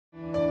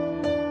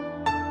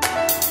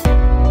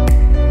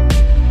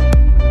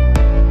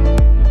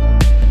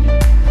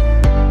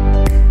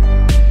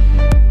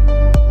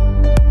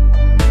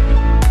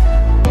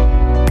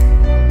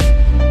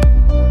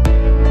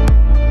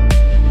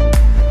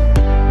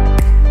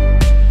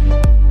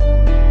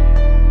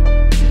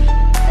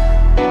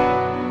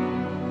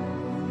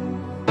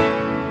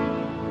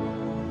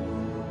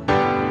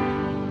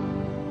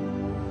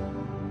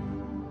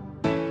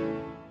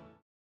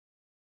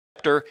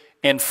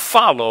and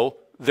follow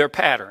their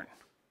pattern.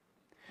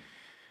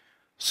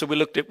 So we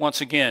looked at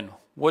once again,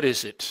 what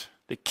is it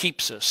that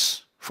keeps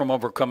us from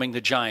overcoming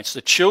the giants?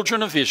 The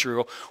children of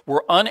Israel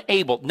were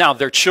unable. Now,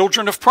 they're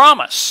children of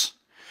promise,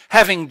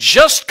 having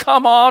just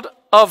come out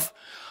of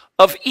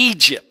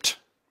Egypt.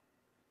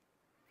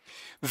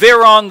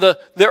 They're on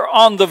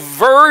the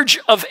verge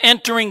of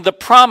entering the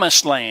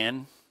promised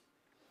land,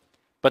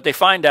 but they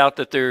find out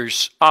that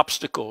there's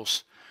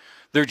obstacles.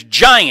 There's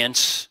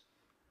giants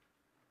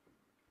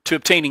to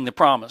obtaining the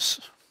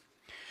promise.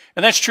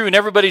 And that's true in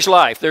everybody's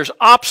life. There's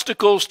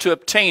obstacles to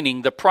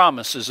obtaining the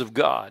promises of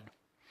God.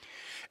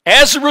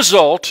 As a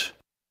result,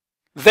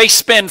 they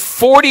spend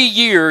 40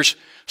 years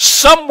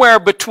somewhere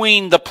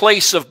between the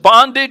place of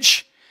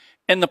bondage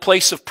and the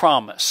place of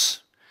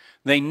promise.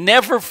 They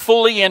never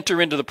fully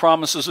enter into the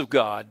promises of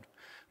God.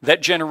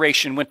 That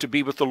generation went to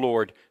be with the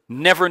Lord,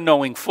 never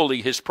knowing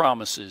fully His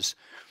promises.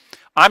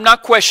 I'm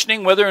not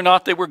questioning whether or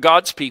not they were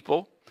God's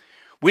people.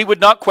 We would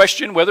not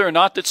question whether or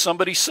not that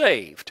somebody's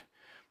saved.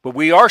 But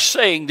we are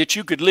saying that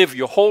you could live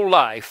your whole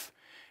life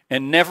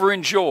and never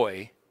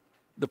enjoy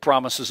the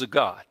promises of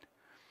God.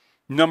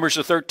 Numbers,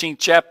 the 13th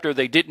chapter,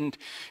 they didn't,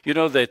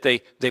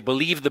 that they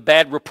believed the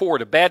bad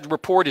report. A bad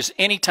report is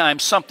any time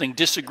something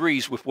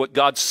disagrees with what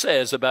God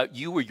says about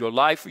you or your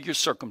life or your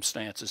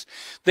circumstances.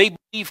 They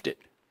believed it.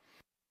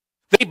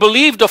 They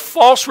believed a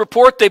false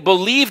report. They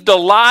believed a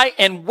lie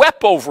and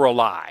wept over a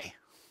lie.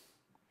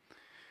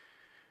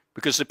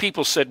 Because the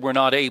people said, we're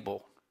not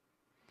able.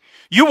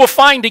 You will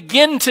find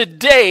again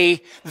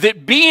today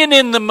that being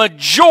in the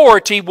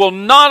majority will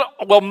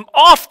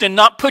often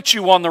not put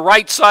you on the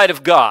right side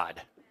of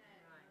God.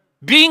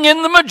 Being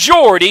in the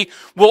majority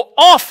will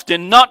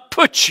often not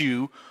put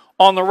you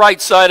on the right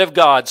side of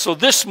God. So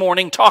this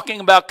morning, talking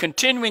about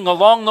continuing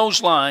along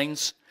those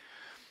lines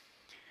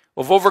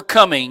of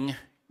overcoming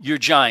your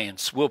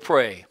giants, we'll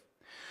pray.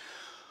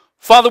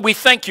 Father, we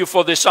thank you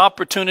for this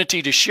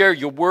opportunity to share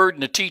your word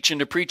and to teach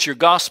and to preach your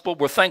gospel.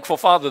 We're thankful,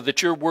 Father,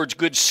 that your word's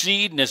good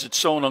seed, and as it's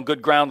sown on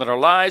good ground in our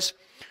lives,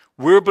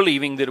 we're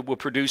believing that it will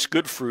produce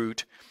good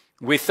fruit.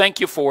 We thank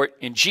you for it.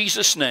 In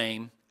Jesus'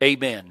 name,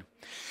 amen.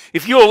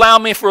 If you allow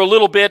me for a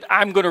little bit,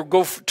 I'm going to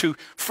go to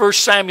 1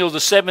 Samuel, the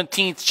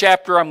 17th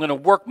chapter. I'm going to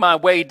work my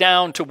way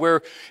down to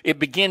where it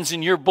begins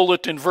in your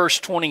bulletin, verse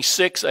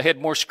 26. I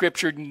had more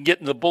scripture than you can get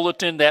in the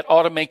bulletin. That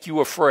ought to make you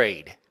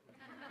afraid.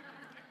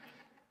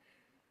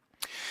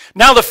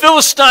 Now the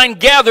Philistines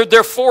gathered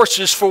their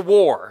forces for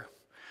war.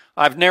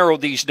 I've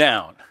narrowed these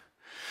down.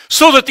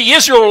 So that the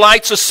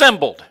Israelites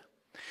assembled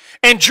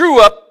and drew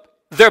up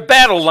their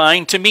battle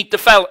line to meet the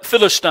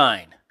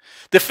Philistine.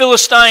 The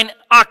Philistine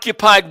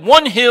occupied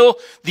one hill,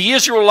 the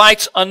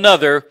Israelites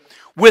another,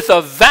 with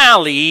a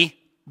valley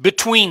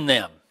between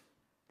them.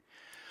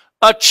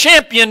 A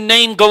champion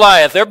named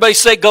Goliath. Everybody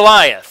say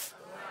Goliath.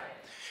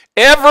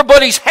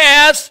 Everybody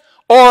has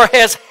or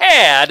has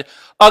had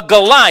a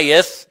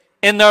Goliath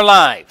in their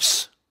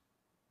lives.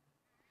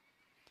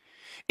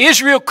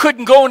 Israel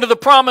couldn't go into the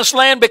promised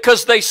land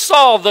because they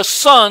saw the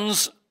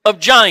sons of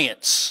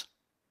giants.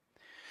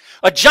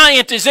 A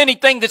giant is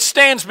anything that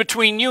stands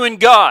between you and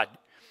God.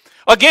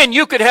 Again,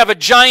 you could have a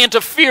giant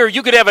of fear.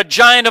 You could have a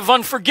giant of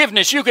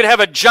unforgiveness. You could have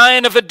a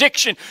giant of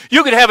addiction.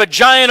 You could have a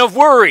giant of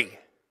worry.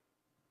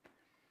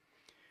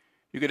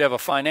 You could have a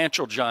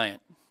financial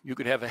giant. You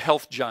could have a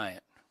health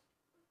giant.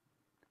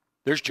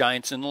 There's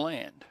giants in the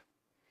land.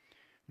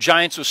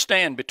 Giants will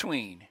stand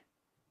between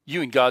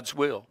you and God's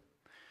will.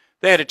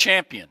 They had a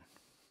champion.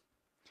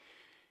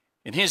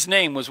 And his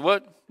name was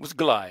what? Was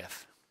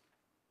Goliath.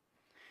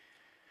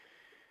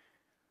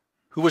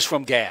 Who was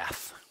from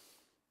Gath.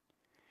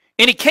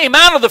 And he came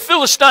out of the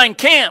Philistine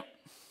camp.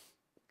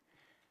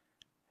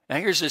 Now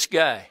here's this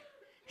guy.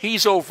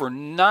 He's over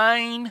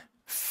 9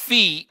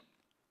 feet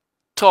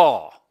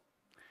tall.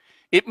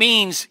 It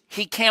means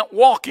he can't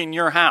walk in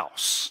your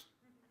house.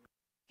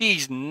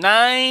 He's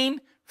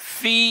 9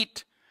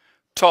 feet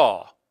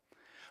tall.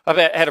 I've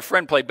had a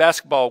friend play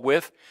basketball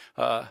with.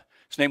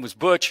 His name was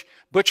Butch.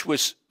 Butch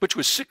was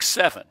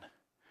 6'7".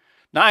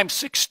 Now I'm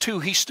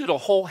 6'2". He stood a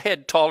whole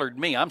head taller than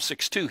me. I'm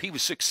 6'2". He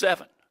was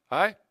 6'7". All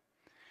right?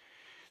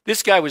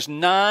 This guy was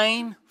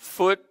 9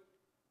 foot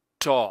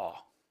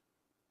tall.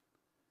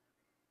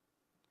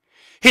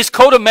 His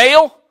coat of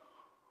mail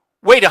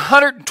weighed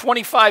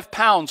 125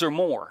 pounds or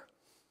more.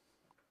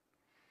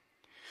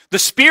 The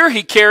spear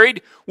he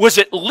carried was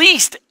at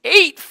least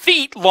 8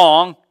 feet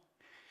long,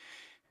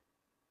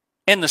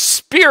 and the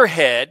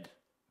spearhead,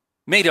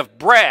 made of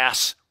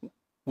brass,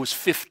 was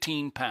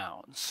 15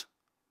 pounds.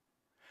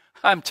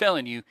 I'm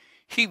telling you,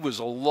 he was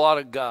a lot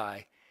of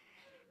guy.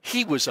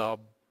 He was a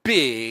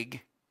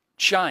big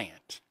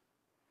giant.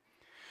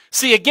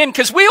 See, again,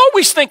 because we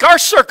always think our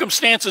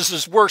circumstances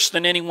is worse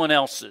than anyone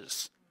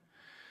else's.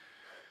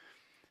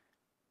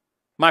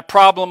 My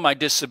problem, my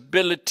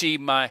disability,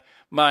 my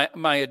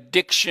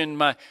addiction,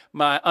 my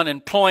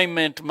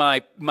unemployment,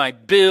 my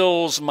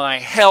bills, my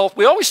health.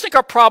 We always think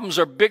our problems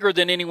are bigger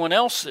than anyone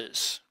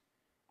else's.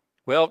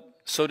 Well,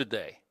 so did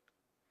they.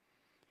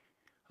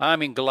 I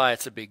mean,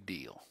 Goliath's a big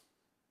deal.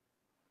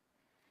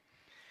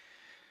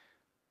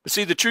 But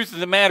see, the truth of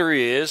the matter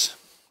is,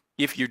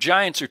 if your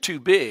giants are too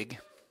big,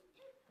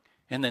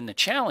 and then the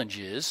challenge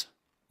is,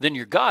 then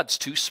your God's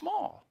too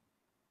small.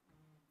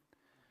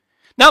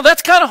 Now,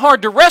 that's kind of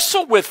hard to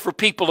wrestle with for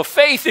people of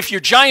faith. If your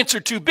giants are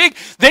too big,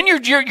 then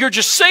you're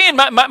just saying,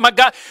 my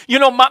God,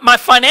 my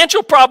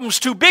financial problem's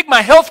too big,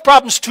 my health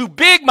problem's too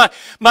big,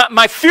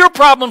 my fear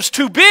problem's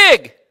too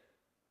big.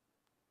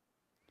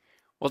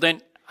 Well,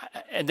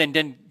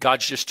 then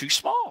God's just too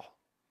small.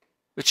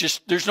 It's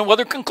just, there's no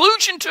other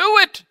conclusion to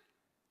it.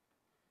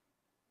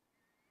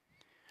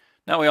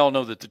 Now, we all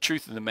know that the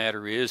truth of the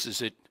matter is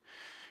that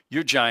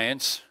your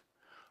giants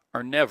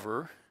are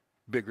never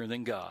bigger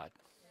than God.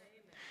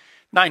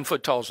 9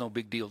 foot tall is no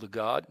big deal to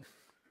God.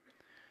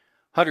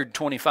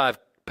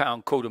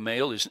 125-pound coat of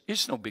mail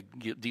is no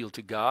big deal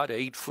to God. An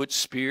 8-foot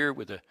spear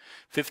with a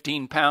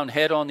 15-pound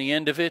head on the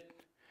end of it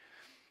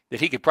that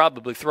he could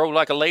probably throw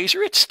like a laser,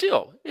 it's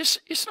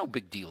no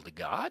big deal to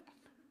God.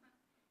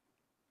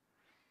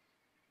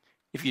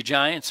 If your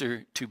giants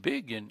are too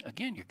big, and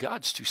again, your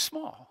God's too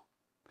small.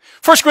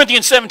 1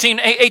 Corinthians 17,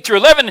 8 through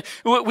 11,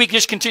 we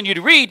just continue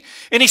to read.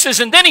 And he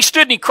says, and then he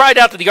stood and he cried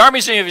out to the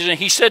armies, and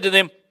he said to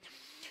them,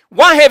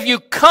 why have you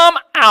come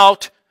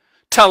out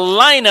to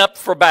line up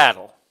for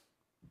battle?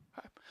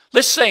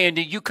 Let's say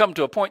you come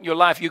to a point in your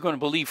life you're going to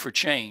believe for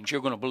change. You're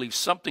going to believe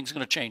something's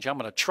going to change. I'm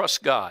going to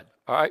trust God,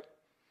 all right?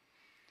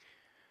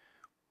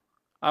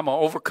 I'm going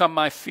to overcome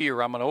my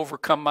fear. I'm going to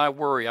overcome my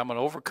worry. I'm going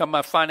to overcome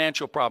my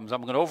financial problems.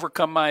 I'm going to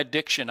overcome my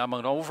addiction. I'm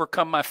going to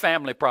overcome my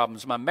family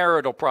problems, my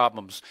marital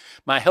problems,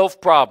 my health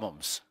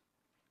problems.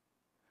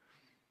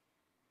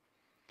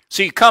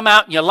 So you come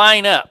out and you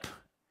line up,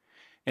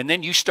 and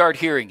then you start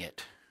hearing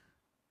it.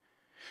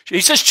 He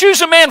says,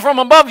 choose a man from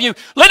above you.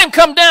 Let him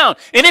come down.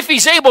 And if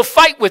he's able,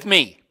 fight with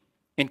me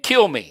and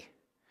kill me.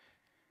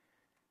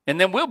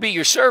 And then we'll be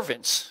your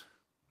servants.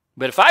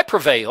 But if I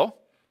prevail,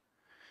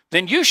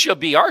 then you shall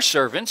be our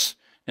servants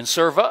and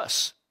serve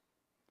us.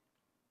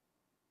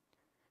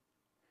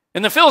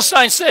 And the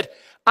Philistines said,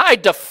 I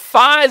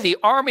defy the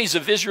armies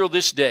of Israel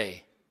this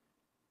day.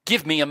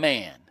 Give me a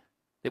man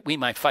that we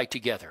might fight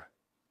together.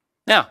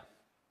 Now,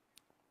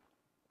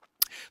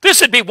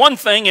 this would be one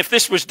thing if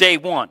this was day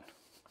one.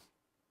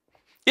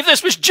 If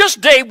this was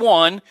just day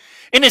one,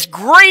 and this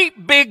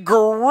great big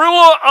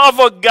gorilla of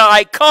a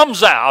guy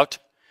comes out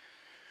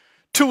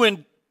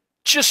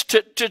just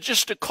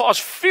to cause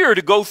fear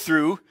to go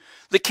through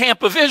the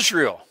camp of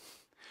Israel.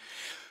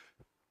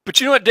 But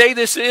you know what day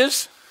this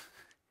is?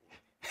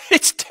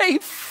 It's day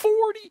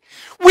 40.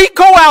 We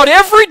go out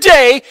every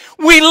day,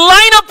 we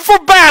line up for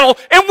battle,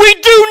 and we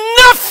do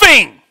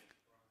nothing.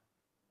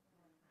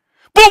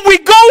 But we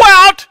go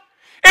out,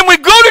 and we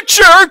go to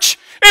church,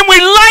 and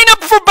we line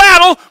up for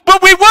battle,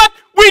 but we what?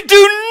 We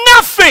do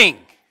nothing.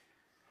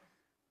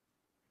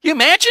 You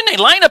imagine they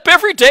line up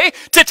every day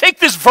to take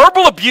this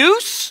verbal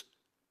abuse?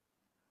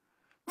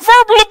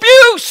 Verbal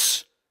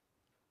abuse.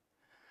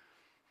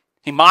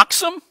 He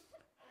mocks them.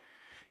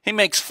 He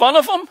makes fun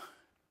of them.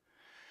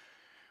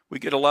 We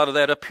get a lot of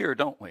that up here,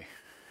 don't we?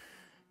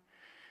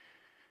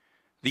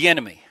 The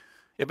enemy.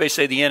 Everybody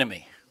say the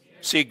enemy.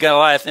 See,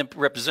 Goliath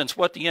represents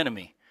what? The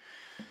enemy.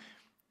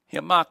 He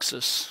mocks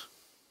us.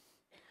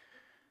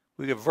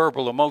 We get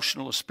verbal,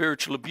 emotional,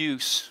 spiritual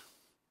abuse.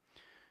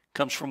 It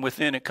comes from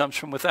within, it comes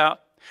from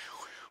without.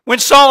 When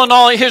Saul and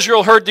all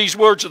Israel heard these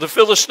words of the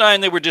Philistine,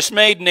 they were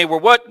dismayed, and they were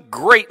what?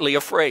 Greatly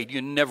afraid.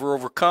 You never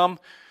overcome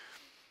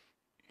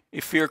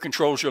if fear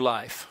controls your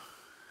life.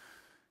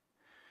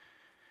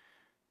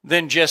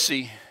 Then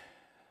Jesse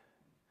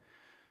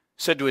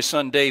said to his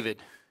son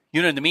David,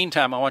 in the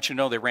meantime, I want you to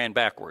know they ran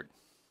backward.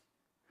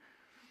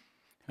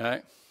 All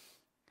right?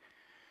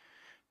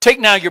 Take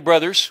now your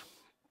brothers,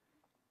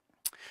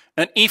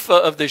 an ephah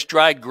of this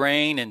dried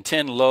grain and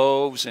 10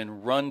 loaves,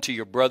 and run to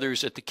your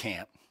brothers at the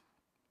camp.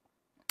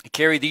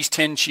 Carry these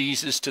 10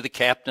 cheeses to the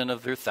captain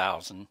of their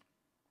 1,000.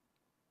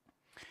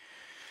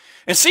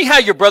 And see how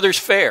your brothers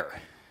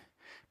fare.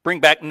 Bring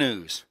back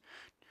news.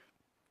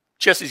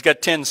 Jesse's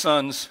got 10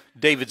 sons.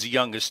 David's the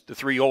youngest. The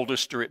 3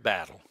 oldest are at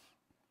battle.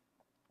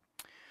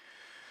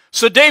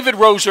 So David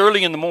rose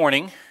early in the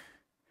morning,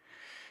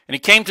 and he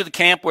came to the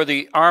camp where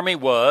the army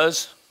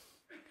was,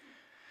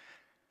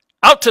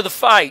 out to the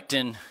fight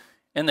and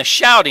the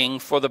shouting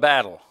for the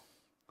battle.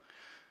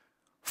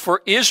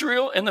 For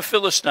Israel and the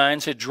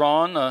Philistines had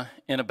drawn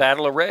in a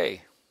battle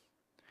array,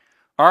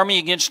 army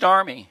against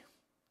army.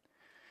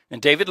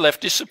 And David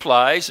left his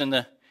supplies in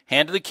the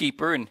hand of the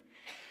keeper, and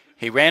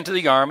he ran to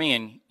the army,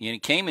 and he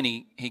came and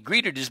he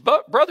greeted his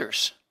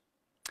brothers.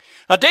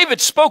 Now David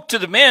spoke to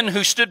the men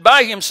who stood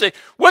by him, saying,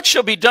 what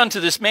shall be done to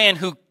this man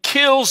who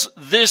kills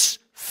this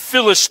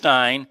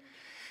Philistine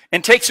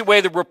and takes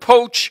away the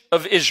reproach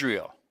of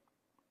Israel?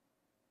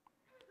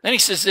 Then he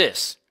says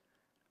this.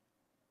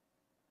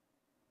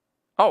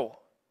 Oh,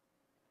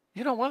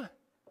 you know what?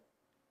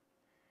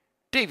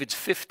 David's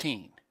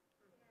 15.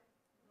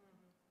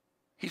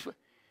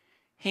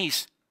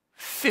 He's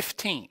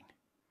 15.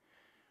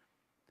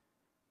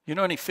 You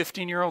know any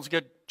 15-year-olds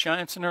get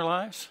giants in their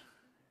lives?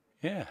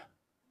 Yeah.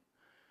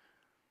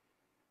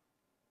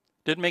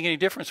 Doesn't make any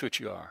difference what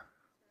you are.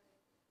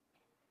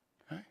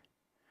 Right?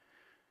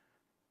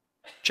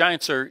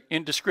 Giants are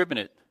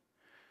indiscriminate.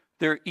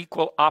 They're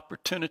equal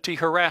opportunity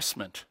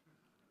harassment.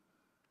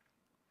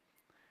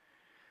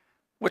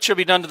 What shall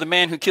be done to the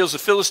man who kills the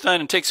Philistine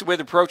and takes away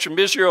the reproach from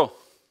Israel?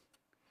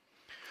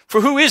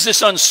 For who is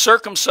this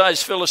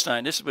uncircumcised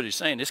Philistine? This is what he's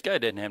saying. This guy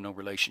doesn't have no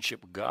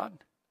relationship with God.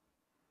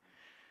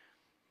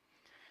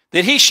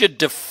 That he should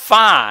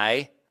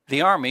defy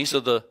the armies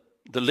of the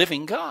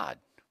living God.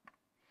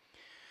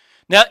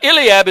 Now,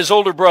 Eliab, his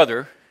older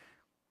brother,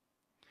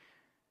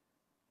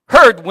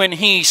 heard when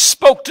he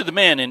spoke to the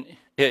men, and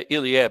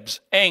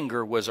Eliab's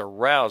anger was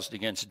aroused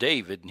against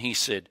David, and he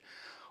said,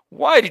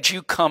 why did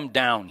you come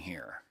down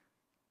here?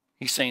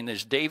 He's saying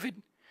this,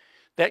 David,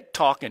 that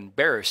talk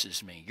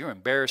embarrasses me. You're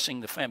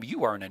embarrassing the family.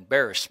 You are an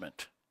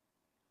embarrassment.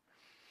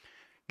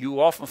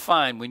 You often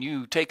find when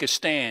you take a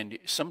stand,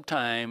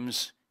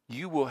 sometimes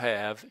you will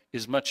have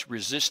as much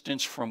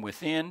resistance from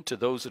within to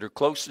those that are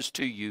closest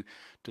to you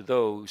to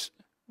those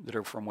that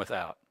are from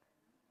without.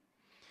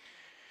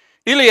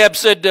 Eliab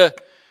said,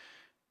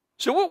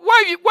 so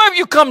why have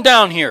you come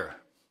down here?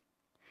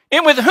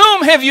 And with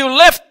whom have you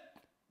left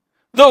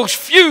those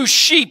few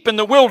sheep in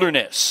the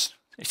wilderness?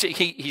 See,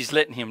 he's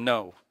letting him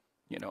know,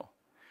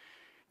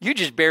 you're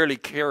just barely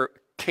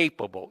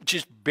capable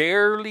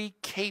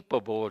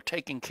of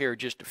taking care of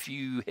just a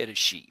few head of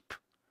sheep.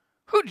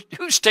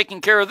 Who's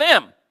taking care of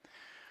them?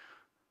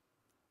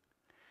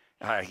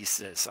 He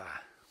says,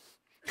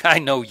 I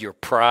know your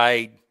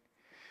pride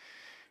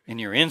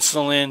and your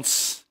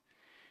insolence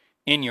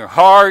in your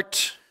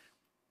heart,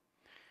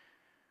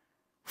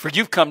 for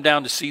you've come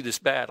down to see this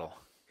battle.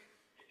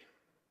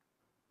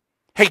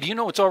 Hey, do you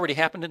know what's already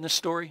happened in this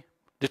story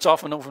that's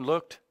often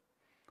overlooked?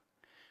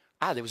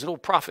 There was an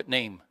old prophet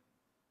named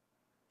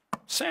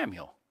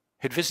Samuel,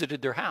 had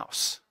visited their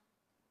house.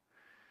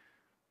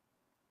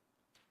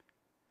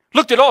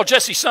 Looked at all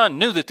Jesse's son,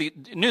 knew that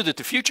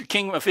the future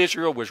king of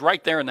Israel was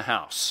right there in the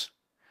house.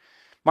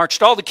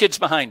 Marched all the kids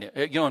behind it,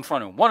 in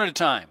front of him, one at a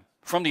time,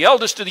 from the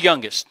eldest to the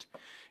youngest.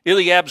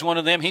 Eliab's one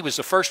of them. He was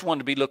the first one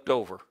to be looked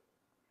over.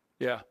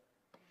 Yeah.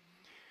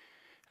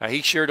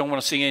 He sure don't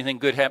want to see anything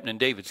good happen in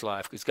David's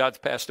life because God's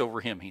passed over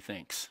him, he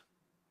thinks.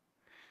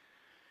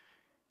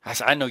 I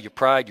said, I know your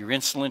pride, your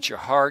insolence, your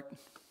heart.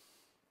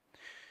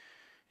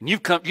 And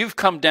you've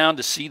come down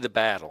to see the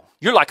battle.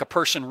 You're like a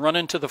person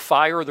running to the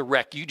fire or the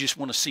wreck. You just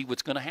want to see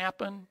what's going to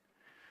happen.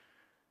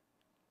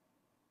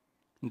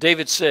 And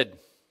David said,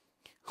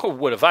 oh,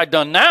 what have I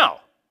done now?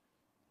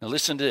 Now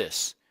listen to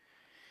this.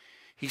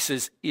 He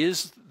says,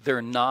 is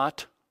there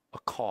not a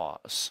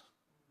cause?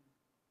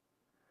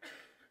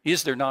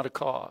 Is there not a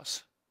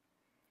cause?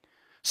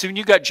 See, when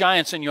you got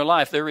giants in your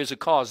life, there is a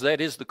cause. That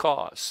is the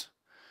cause.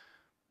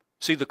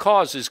 See, the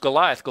cause is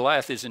Goliath.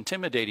 Goliath is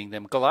intimidating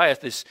them.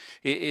 Goliath is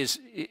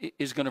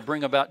going to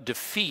bring about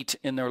defeat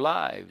in their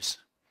lives.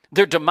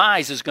 Their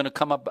demise is going to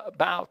come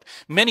about.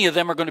 Many of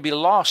them are going to be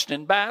lost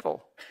in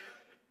battle.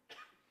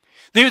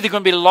 They're either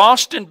going to be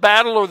lost in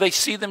battle or they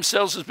see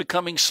themselves as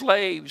becoming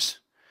slaves.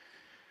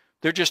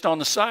 They're just on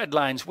the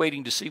sidelines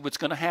waiting to see what's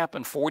going to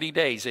happen. 40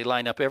 days. They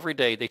line up every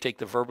day. They take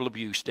the verbal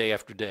abuse day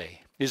after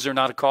day. Is there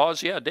not a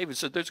cause? Yeah, David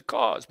said there's a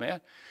cause, man.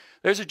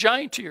 There's a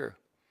giant here.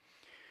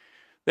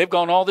 They've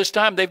gone all this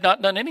time. They've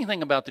not done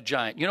anything about the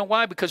giant. You know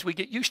why? Because we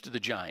get used to the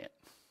giant.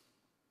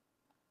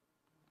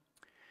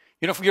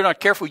 If you're not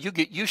careful, you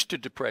get used to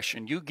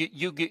depression. You get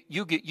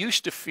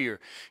used to fear.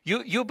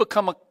 You'll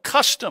become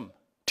accustomed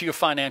to your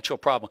financial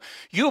problem.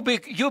 You'll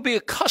be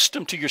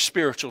accustomed to your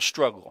spiritual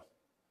struggle.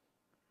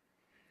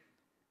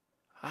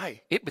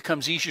 It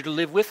becomes easier to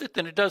live with it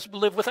than it does to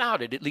live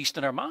without it, at least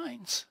in our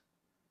minds.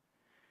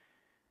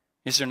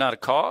 Is there not a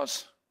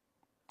cause?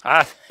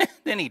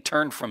 Then he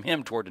turned from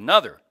him toward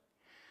another.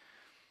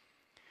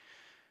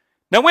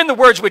 Now when the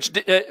words which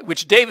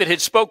David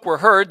had spoke were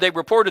heard, they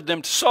reported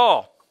them to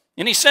Saul.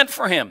 And he sent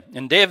for him.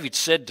 And David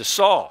said to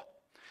Saul,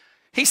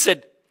 he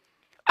said,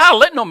 I'll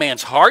let no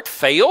man's heart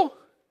fail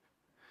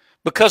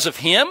because of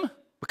him.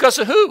 Because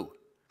of who?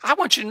 I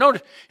want you to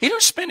notice, he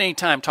didn't spend any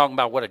time talking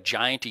about what a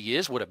giant he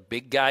is, what a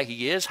big guy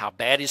he is, how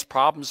bad his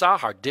problems are,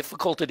 how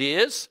difficult it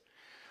is.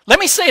 Let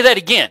me say that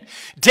again.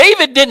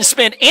 David didn't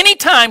spend any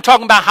time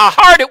talking about how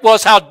hard it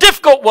was, how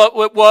difficult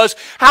it was,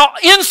 how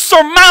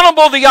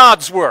insurmountable the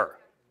odds were.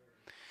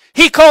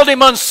 He called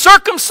him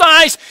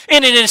uncircumcised,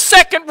 and in his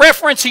second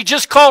reference, he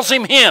just calls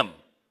him. He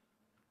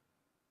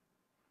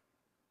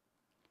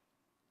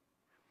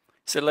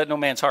said, let no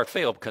man's heart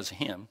fail because of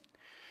him.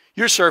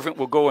 Your servant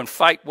will go and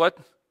fight what?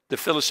 The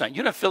Philistine.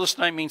 You know what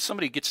Philistine means?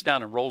 Somebody gets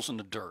down and rolls in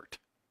the dirt.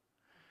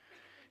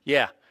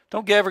 Yeah,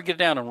 don't ever get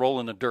down and roll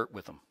in the dirt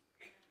with them.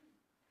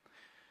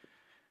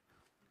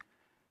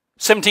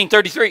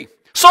 17:33.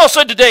 Saul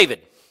said to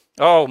David,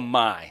 oh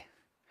my,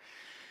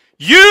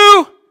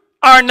 you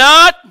are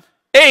not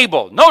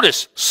able.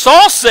 Notice,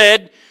 Saul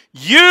said,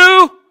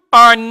 you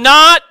are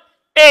not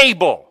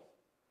able.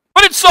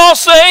 What did Saul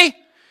say?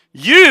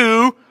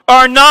 You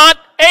are not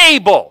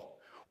able.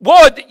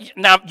 Boy,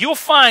 now you'll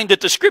find that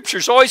the scripture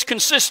is always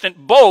consistent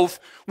both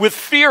with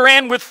fear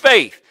and with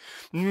faith.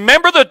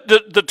 Remember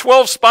the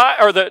 12 spy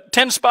or the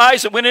 10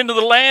 spies that went into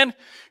the land?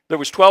 There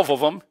was 12 of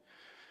them,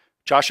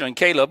 Joshua and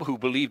Caleb, who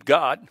believed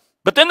God.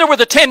 But then there were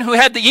the 10 who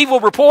had the evil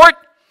report.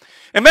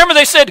 And remember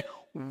they said,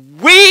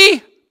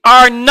 we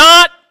are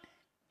not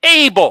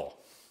able.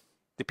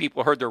 The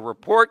people heard their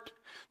report.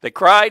 They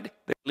cried.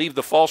 They believed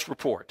the false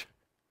report.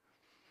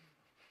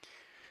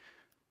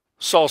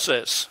 Saul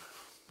says,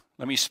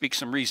 let me speak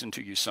some reason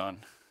to you,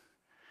 son.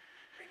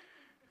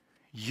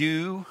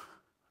 You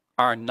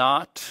are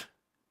not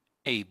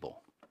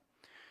able.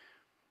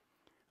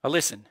 Now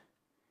listen,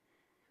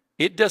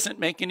 it doesn't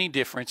make any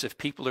difference if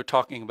people are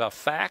talking about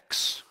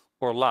facts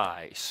or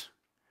lies.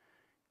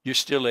 You're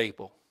still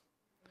able.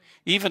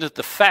 Even if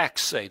the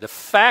facts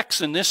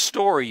in this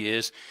story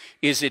is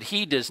that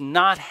he does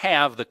not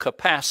have the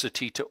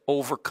capacity to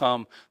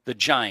overcome the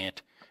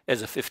giant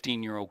as a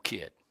 15-year-old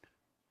kid.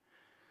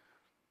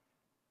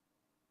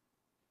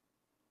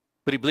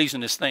 But he believes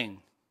in this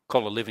thing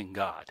called a living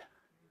God.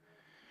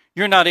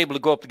 You're not able to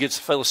go up against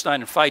the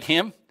Philistine and fight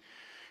him.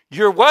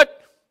 You're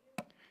what?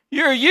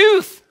 You're a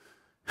youth.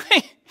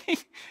 Can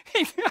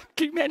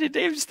you imagine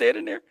David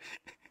standing there?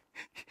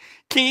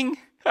 King,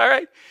 all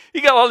right.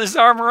 He got all his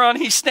armor on.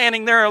 He's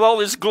standing there with all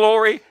his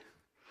glory.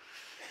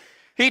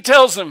 He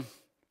tells him,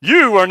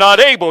 you are not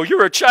able.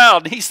 You're a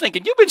child. And he's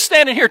thinking, you've been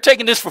standing here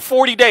taking this for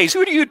 40 days.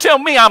 Who do you tell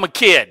me I'm a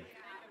kid?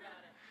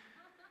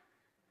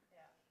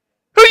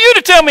 Who are you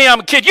to tell me I'm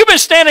a kid? You've been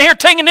standing here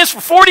taking this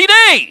for 40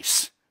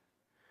 days.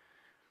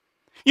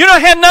 You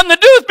don't have nothing to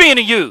do with being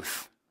a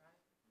youth.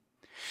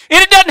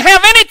 And it doesn't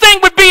have anything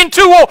with being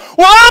too old.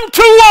 Well, I'm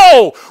too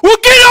old. Well,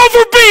 get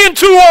over being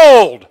too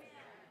old.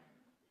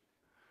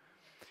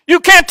 You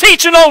can't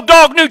teach an old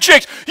dog new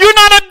tricks. You're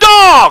not a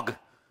dog.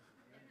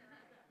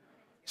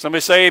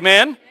 Somebody say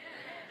amen.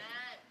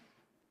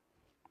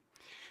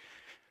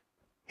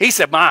 He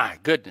said, my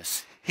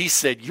goodness. He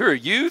said, you're a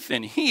youth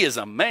and he is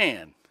a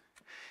man.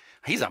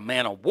 He's a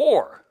man of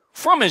war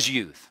from his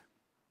youth.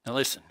 Now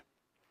listen.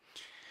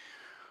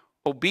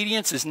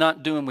 Obedience is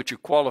not doing what you're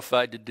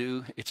qualified to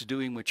do. It's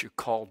doing what you're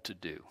called to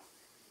do.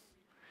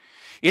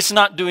 It's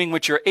not doing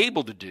what you're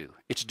able to do.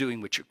 It's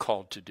doing what you're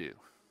called to do.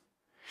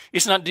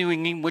 It's not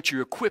doing even what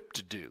you're equipped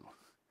to do.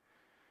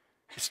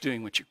 It's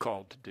doing what you're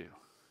called to do.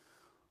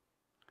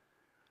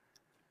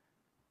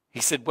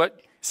 He said,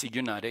 what? See,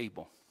 you're not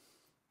able.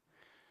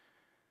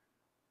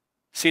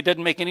 See, it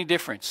doesn't make any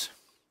difference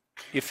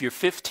if you're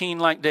 15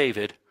 like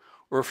David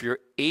or if you're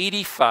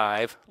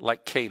 85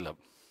 like Caleb.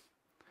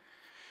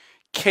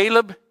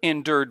 Caleb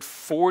endured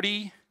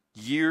 40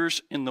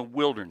 years in the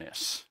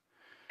wilderness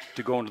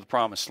to go into the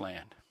promised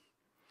land.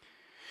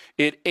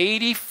 At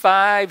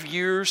 85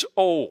 years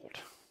old,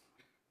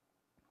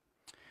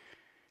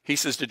 he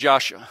says to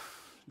Joshua,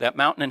 that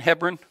mountain in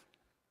Hebron,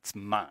 it's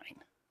mine.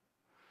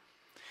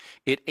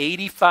 At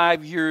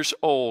 85 years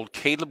old,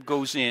 Caleb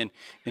goes in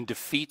and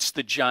defeats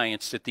the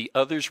giants that the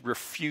others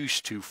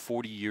refused to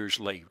 40 years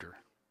later.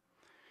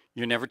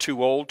 You're never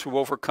too old to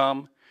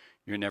overcome.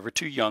 You're never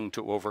too young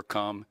to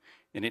overcome.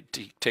 And it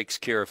takes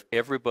care of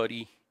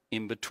everybody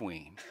in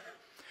between.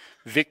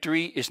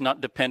 Victory is not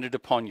dependent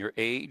upon your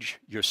age,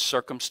 your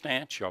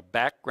circumstance, your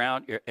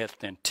background, your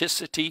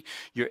ethnicity,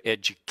 your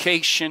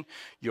education,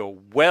 your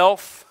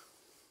wealth,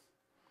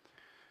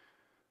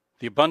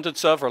 the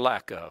abundance of or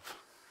lack of.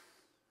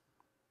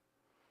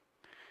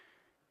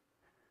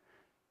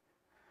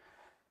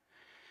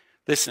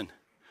 Listen,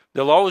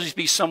 there'll always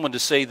be someone to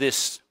say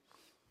this,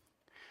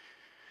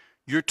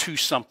 you're too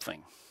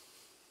something.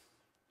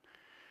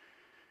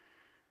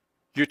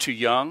 You're too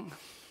young.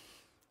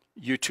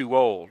 You're too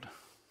old.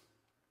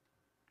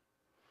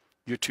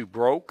 You're too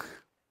broke.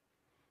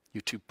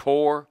 You're too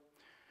poor.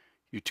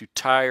 You're too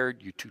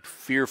tired. You're too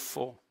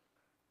fearful.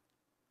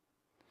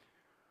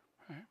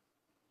 Right?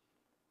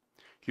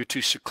 You're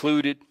too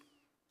secluded.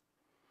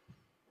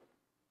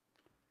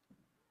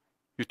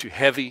 You're too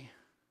heavy.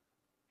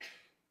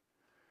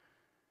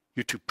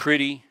 You're too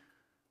pretty.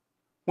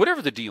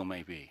 Whatever the deal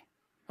may be.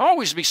 There'll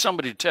always be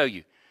somebody to tell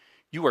you,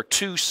 you are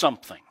too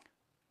something.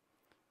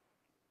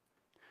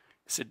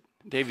 He said,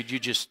 David, you're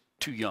just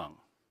too young.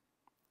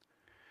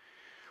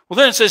 Well,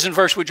 then it says in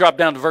we drop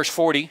down to verse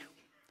 40.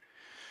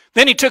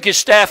 Then he took his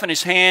staff in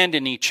his hand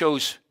and he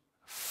chose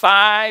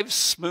 5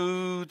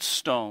 smooth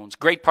stones.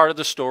 Great part of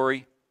the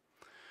story.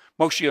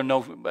 Most of you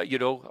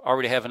know,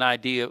 already have an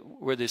idea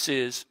where this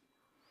is.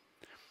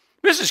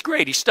 This is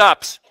great. He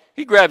stops.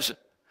 He grabs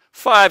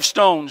 5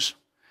 stones.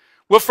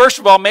 Well, first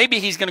of all, maybe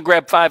he's going to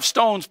grab 5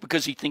 stones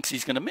because he thinks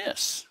he's going to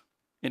miss.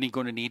 And he's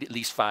going to need at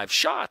least 5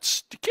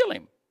 shots to kill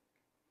him.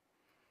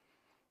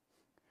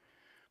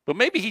 But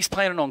maybe he's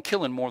planning on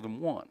killing more than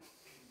one.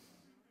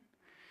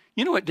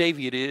 You know what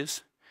David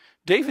is?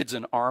 David's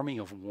an army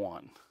of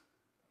one.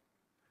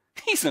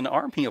 He's an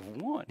army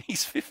of one.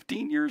 He's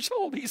 15 years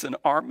old. He's an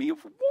army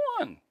of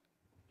one.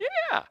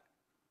 Yeah.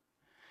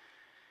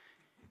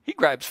 He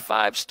grabs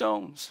 5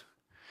 stones.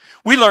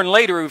 We learn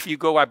later, if you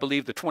go, I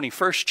believe, the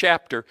 21st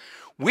chapter,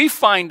 we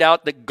find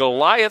out that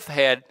Goliath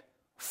had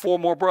 4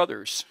 more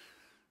brothers.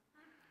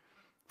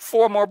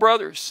 4 more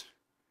brothers.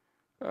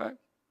 All right?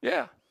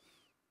 Yeah.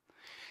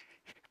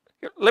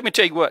 Let me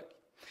tell you what.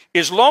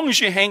 As long as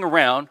you hang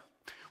around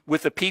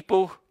with the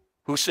people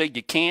who say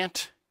you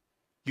can't,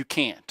 you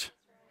can't.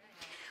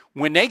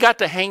 When they got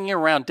to hanging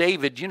around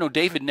David, you know,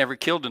 David never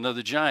killed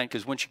another giant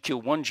because once you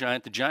kill one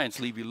giant, the giants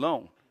leave you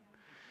alone.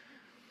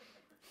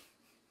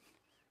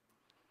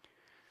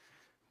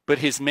 But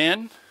his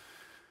men,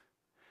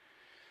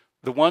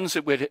 the ones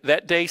that would,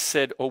 that day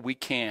said, oh, we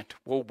can't.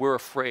 Well, we're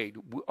afraid.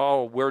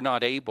 Oh, we're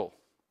not able.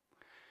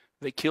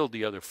 They killed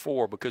the other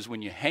 4 because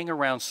when you hang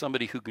around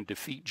somebody who can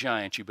defeat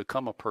giants, you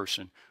become a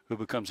person who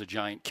becomes a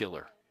giant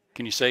killer.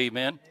 Can you say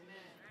amen? Amen.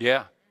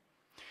 Yeah.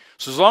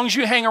 So as long as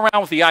you hang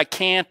around with the I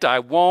can't, I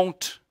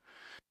won't,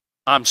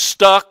 I'm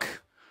stuck,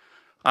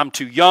 I'm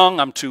too young,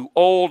 I'm too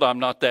old, I'm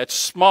not that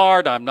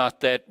smart, I'm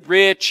not that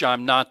rich,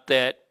 I'm not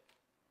that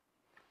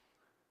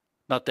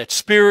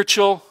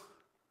spiritual.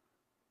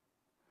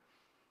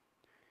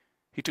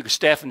 He took a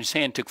staff in his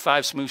hand, took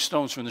 5 smooth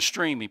stones from the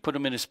stream. He put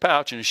them in his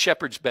pouch, in his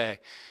shepherd's bag,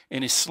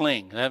 in his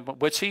sling.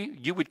 What's he?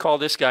 You would call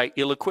this guy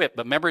ill-equipped.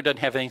 But remember, it doesn't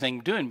have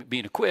anything to do with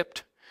being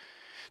equipped.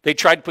 They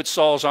tried to put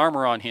Saul's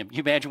armor on him. You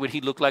imagine what he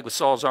looked like with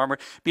Saul's armor?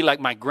 It'd be like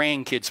my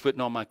grandkids putting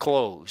on my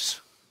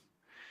clothes.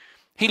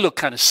 He looked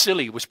kind of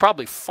silly. It was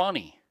probably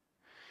funny.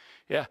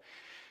 Yeah.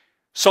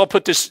 Saul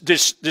put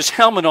this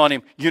helmet on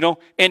him, you know,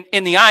 and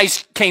the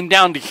eyes came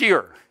down to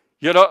here,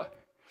 you know.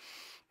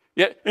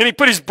 Yeah, and he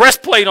put his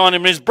breastplate on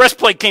him, and his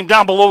breastplate came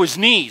down below his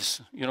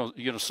knees. You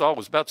know, Saul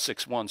was about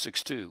 6'1",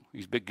 6'2".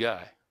 He's a big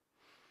guy.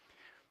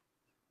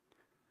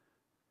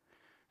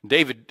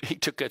 David, he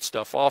took that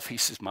stuff off. He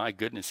says, my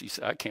goodness, he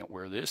said, I can't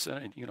wear this.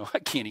 I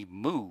can't even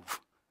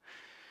move.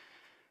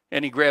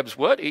 And he grabs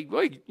what?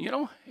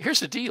 Here's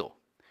the deal.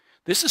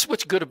 This is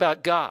what's good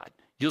about God.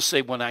 You'll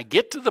say, when I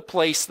get to the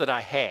place that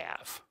I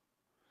have,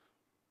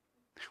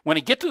 when I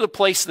get to the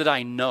place that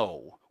I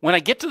know, when I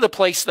get to the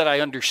place that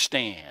I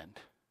understand.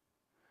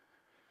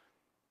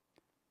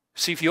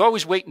 See, if you're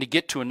always waiting to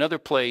get to another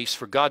place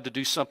for God to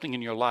do something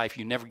in your life,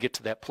 you never get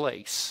to that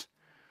place.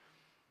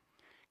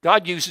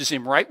 God uses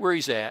him right where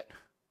he's at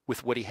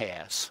with what he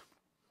has.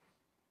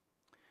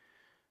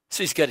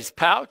 So he's got his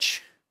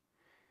pouch,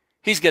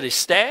 he's got his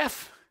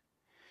staff,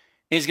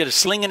 and he's got a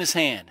sling in his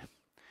hand.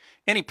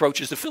 And he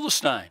approaches the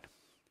Philistine.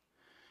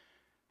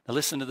 Now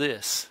listen to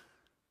this.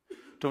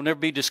 Don't ever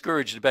be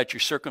discouraged about your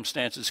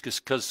circumstances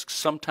because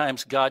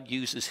sometimes God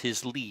uses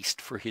his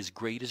least for his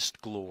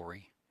greatest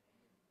glory.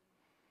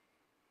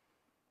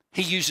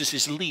 He uses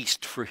his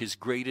least for his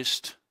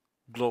greatest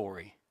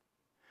glory.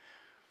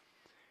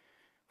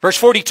 Verse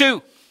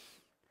 42.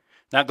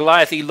 Now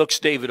Goliath, he looks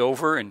David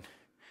over, and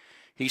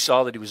he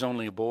saw that he was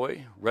only a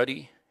boy,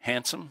 ruddy,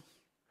 handsome,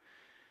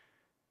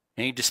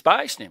 and he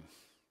despised him.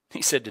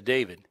 He said to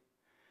David,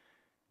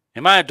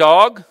 am I a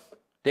dog?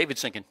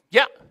 David's thinking,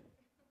 yeah.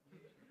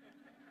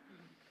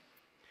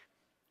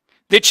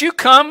 Did you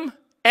come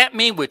at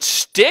me with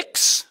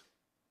sticks?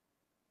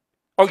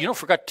 Oh,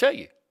 forgot to tell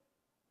you.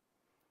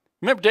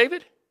 Remember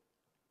David?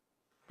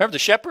 Remember the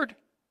shepherd?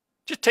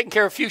 Just taking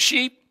care of a few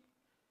sheep.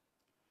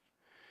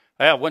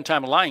 One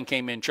time a lion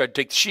came in and tried to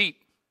take the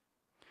sheep.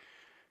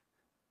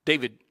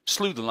 David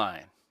slew the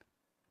lion,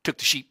 took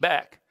the sheep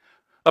back.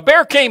 A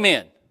bear came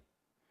in,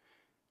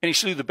 and he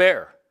slew the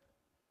bear.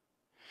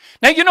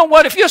 Now, you know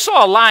what? If you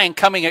saw a lion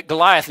coming at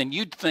Goliath, and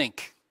you'd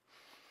think,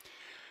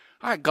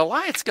 all right,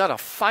 Goliath's got a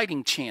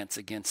fighting chance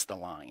against the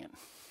lion.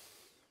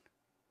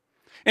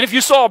 And if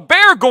you saw a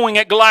bear going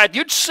at Goliath,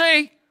 you'd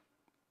say,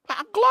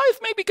 Goliath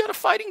maybe got a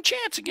fighting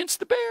chance against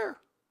the bear.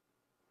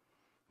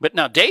 But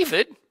now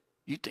David,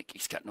 you think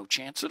he's got no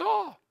chance at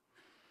all.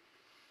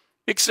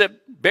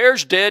 Except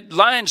bear's dead,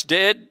 lion's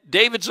dead,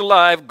 David's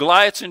alive,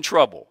 Goliath's in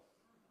trouble.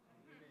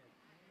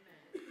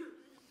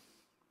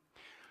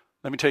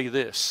 Let me tell you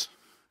this.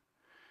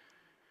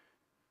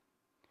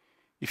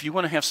 If you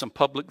want to have some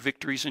public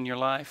victories in your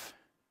life,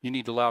 you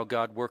need to allow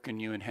God work in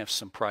you and have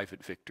some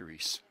private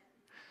victories.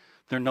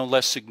 They're no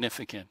less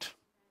significant.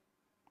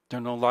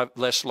 They're no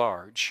less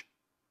large.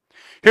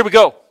 Here we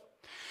go.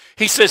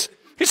 He says,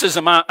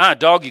 am I a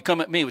dog? You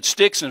come at me with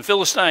sticks. And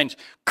Philistines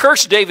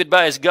cursed David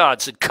by his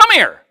God. Said, come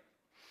here.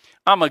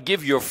 I'm going to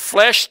give your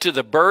flesh to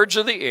the birds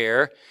of the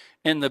air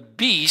and the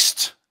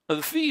beasts of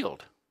the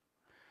field.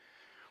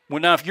 Well,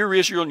 now, if you're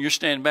Israel and you're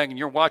standing back and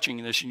you're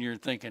watching this and you're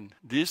thinking,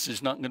 this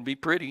is not going to be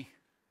pretty.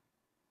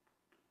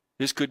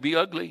 This could be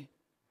ugly.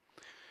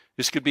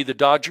 This could be the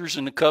Dodgers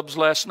and the Cubs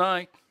last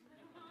night.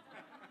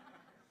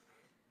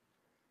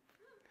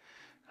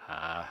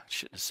 I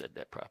shouldn't have said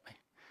that probably.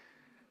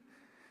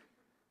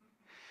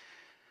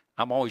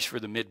 I'm always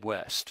for the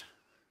Midwest.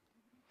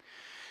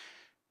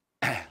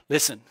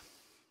 Listen,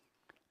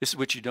 this is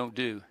what you don't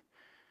do.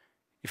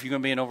 If you're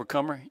going to be an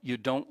overcomer, you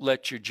don't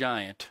let your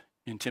giant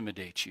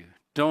intimidate you.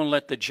 Don't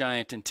let the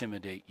giant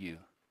intimidate you.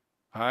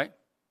 All right?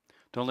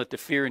 Don't let the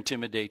fear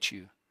intimidate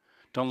you.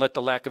 Don't let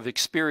the lack of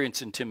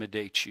experience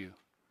intimidate you.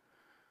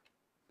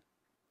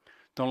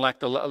 Don't let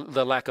the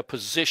lack of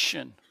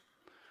position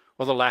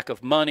or the lack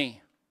of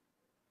money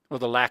or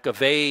the lack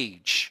of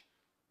age.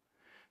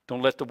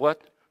 Don't let the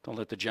what? Don't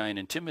let the giant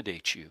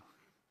intimidate you.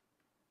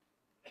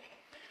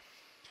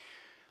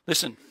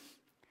 Listen,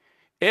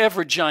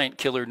 Every giant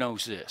killer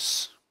knows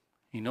this.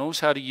 He knows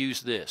how to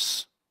use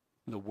this,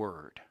 the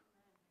Word.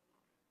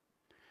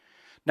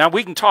 Now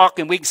we can talk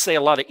and we can say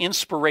a lot of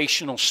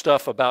inspirational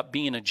stuff about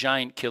being a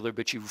giant killer,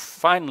 but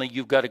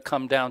you've got to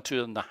come down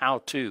to the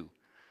how-to.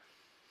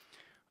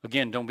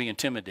 Again, don't be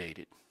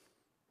intimidated.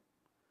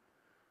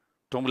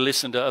 Don't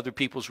listen to other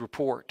people's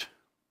report.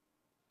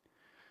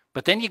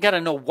 But then you got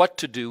to know what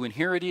to do, and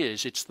here it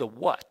is. It's the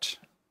what.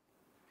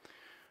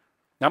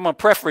 Now I'm going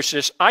to preface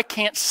this. I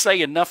can't say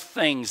enough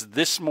things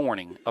this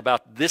morning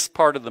about this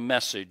part of the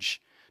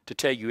message to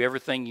tell you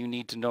everything you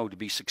need to know to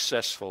be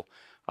successful.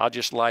 I'll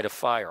just light a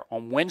fire.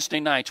 On Wednesday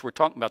nights, we're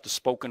talking about the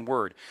spoken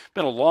word. It's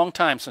been a long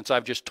time since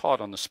I've just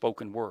taught on the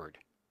spoken word.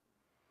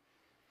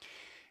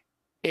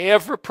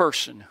 Every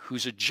person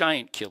who's a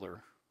giant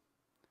killer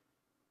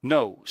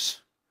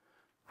knows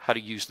how to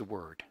use the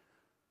word.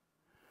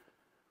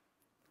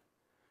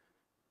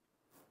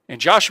 In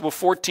Joshua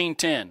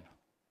 14:10,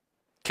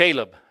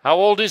 Caleb, how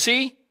old is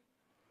he?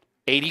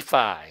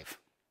 85.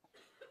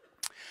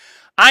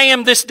 I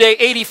am this day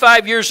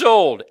 85 years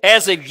old.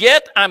 As of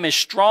yet, I'm as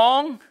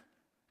strong.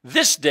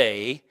 This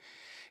day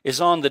is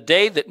on the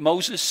day that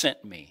Moses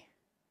sent me.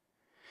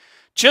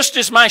 Just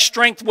as my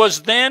strength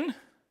was then,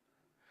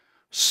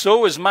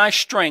 so is my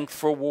strength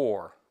for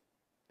war.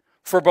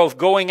 For both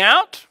going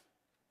out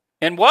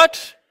and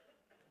what?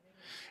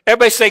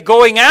 Everybody say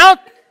going out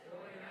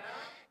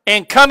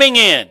and coming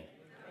in.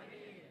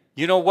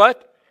 You know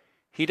what?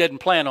 He doesn't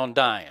plan on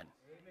dying.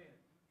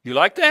 You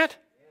like that?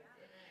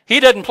 He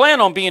doesn't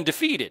plan on being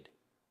defeated.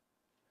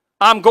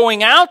 I'm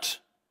going out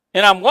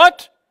and I'm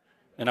what?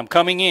 And I'm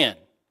coming in.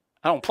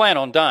 I don't plan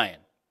on dying.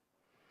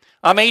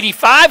 I'm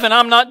 85 and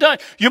I'm not done.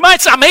 You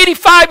might say, I'm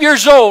 85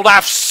 years old.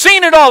 I've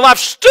seen it all. I've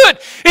stood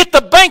at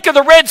the bank of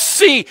the Red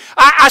Sea.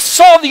 I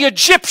saw the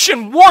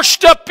Egyptian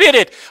washed up in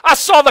it. I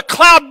saw the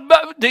cloud,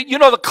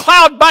 the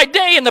cloud by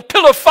day and the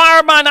pillar of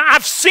fire by night.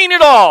 I've seen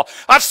it all.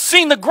 I've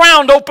seen the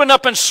ground open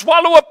up and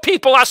swallow up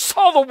people. I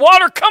saw the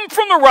water come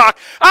from the rock.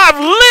 I've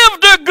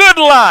lived a good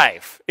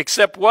life.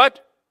 Except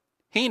what?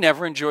 He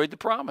never enjoyed the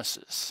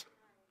promises.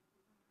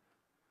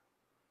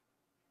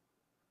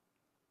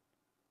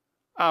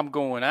 I'm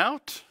going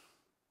out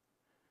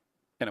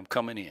and I'm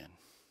coming in.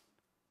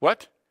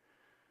 What?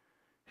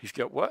 He's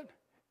got what?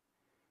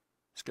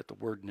 He's got the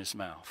word in his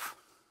mouth.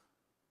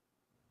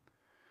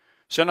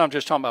 So now I'm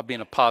just talking about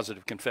being a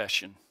positive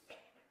confession.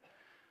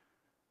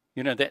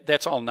 You know,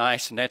 that's all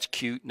nice and that's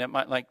cute and that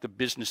might like the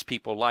business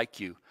people like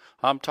you.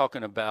 I'm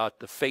talking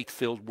about the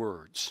faith-filled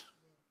words.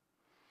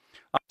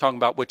 I'm talking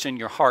about what's in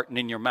your heart and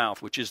in your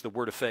mouth, which is the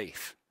word of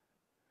faith.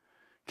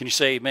 Can you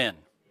say amen?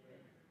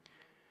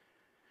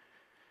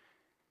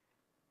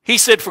 He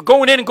said, for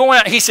going in and going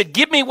out, he said,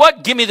 give me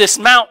what? Give me this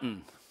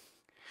mountain.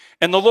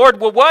 And the Lord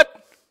will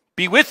what?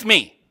 Be with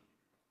me.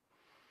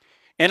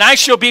 And I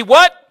shall be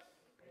what?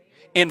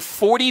 In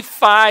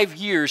 45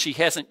 years, he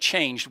hasn't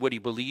changed what he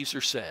believes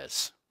or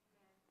says.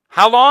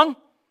 How long?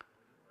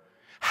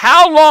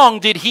 How long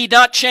did he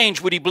not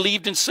change what he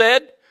believed and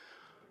said?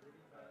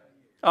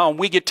 Oh,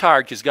 we get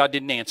tired because God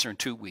didn't answer in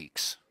 2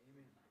 weeks.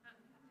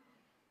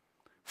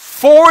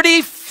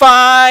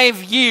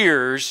 45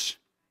 years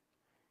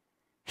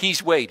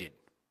he's waited.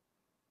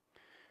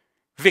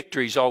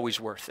 Victory's always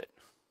worth it.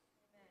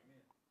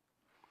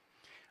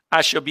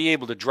 I shall be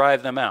able to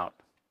drive them out,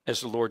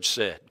 as the Lord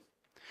said.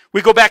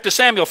 We go back to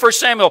Samuel, 1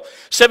 Samuel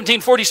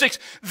 17:46.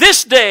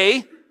 This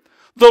day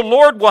the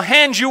Lord will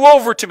hand you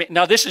over to me.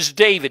 Now this is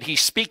David.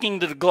 He's speaking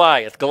to the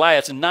Goliath.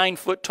 Goliath's 9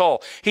 foot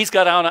tall. He's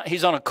on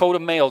a coat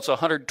of mail. It's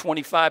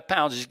 125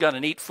 pounds. He's got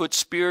an 8-foot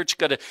spear. It's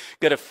got a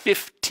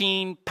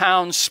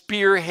 15-pound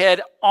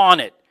spearhead on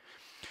it.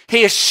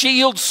 His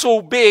shield's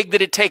so big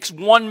that it takes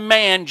one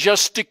man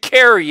just to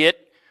carry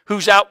it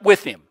who's out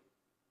with him.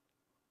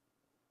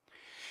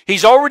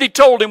 He's already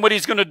told him what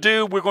he's going to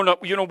do. We're going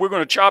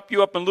to chop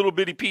you up in little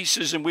bitty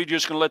pieces and we're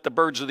just going to let the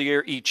birds of the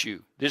air eat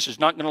you. This is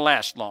not going to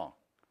last long.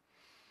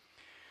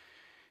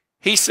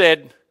 He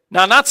said,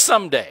 now not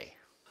someday.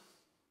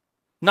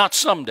 Not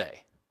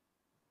someday.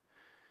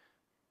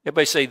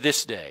 Everybody say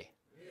this day.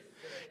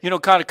 You know,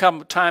 kind of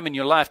come a time in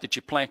your life that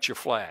you plant your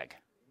flag.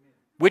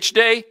 Which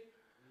day?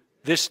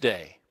 This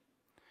day.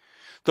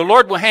 The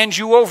Lord will hand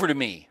you over to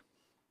me.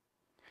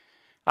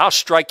 I'll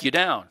strike you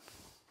down.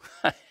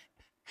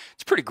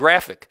 It's pretty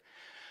graphic.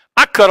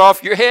 I cut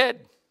off your head.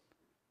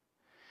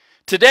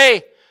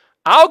 Today,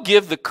 I'll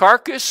give the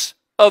carcass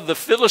of the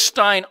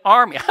Philistine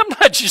army. I'm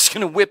not just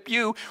going to whip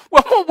you.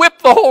 Well, I'm going to whip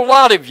the whole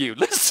lot of you.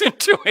 Listen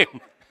to him.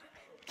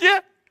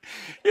 Yeah,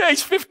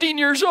 he's 15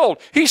 years old.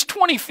 He's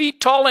 20 feet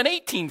tall and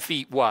 18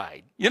 feet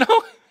wide. You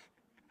know?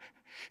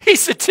 He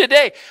said,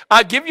 today,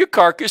 I'll give your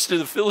carcass to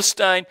the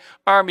Philistine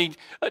army,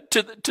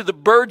 to the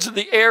birds of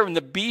the air and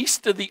the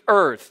beasts of the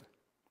earth.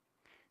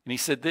 And he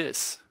said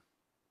this,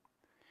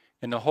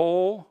 and the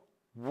whole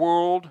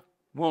world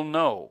will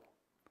know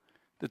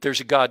that there's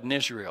a God in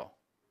Israel.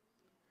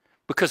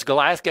 Because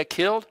Goliath got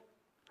killed?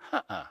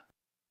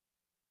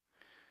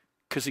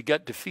 Because he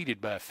got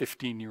defeated by a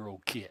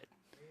 15-year-old kid.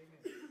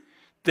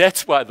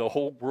 That's why the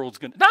whole world's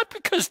going to, not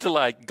because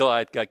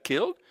Goliath got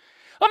killed.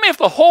 I mean, if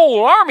the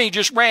whole army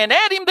just ran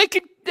at him, they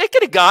could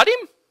have got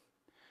him.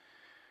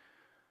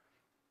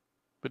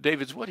 But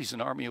David's what? He's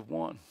an army of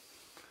one.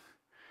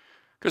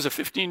 Because a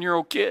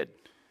 15-year-old kid.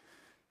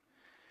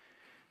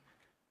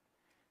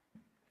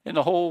 And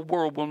the whole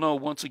world will know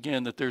once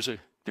again that there's a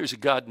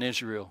God in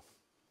Israel.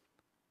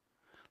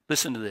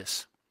 Listen to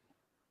this.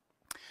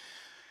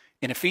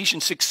 In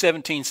Ephesians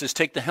 6:17 says,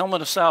 take the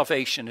helmet of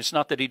salvation. It's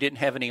not that he didn't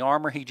have any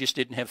armor. He just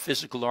didn't have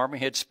physical armor.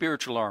 He had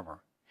spiritual armor.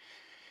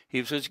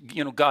 He says,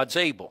 God's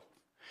able.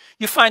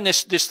 You find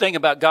this thing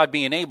about God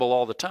being able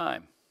all the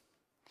time.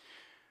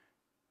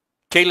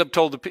 Caleb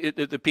told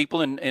the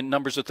people in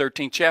Numbers the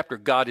 13th chapter,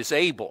 God is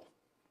able.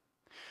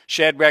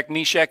 Shadrach,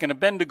 Meshach, and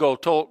Abednego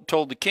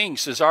told the king,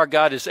 says, our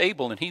God is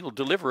able, and he will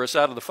deliver us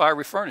out of the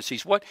fiery furnace.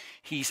 He's what?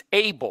 He's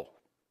able.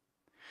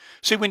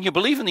 See, when you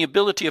believe in the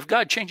ability of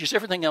God, it changes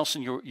everything else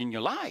in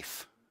your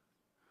life.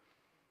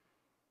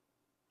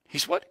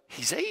 He's what?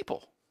 He's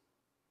able.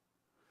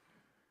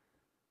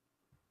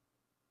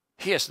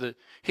 He has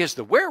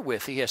the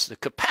wherewith, he has the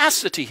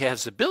capacity, he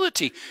has the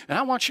ability, and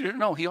I want you to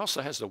know he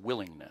also has the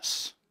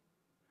willingness.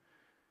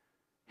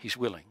 He's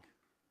willing.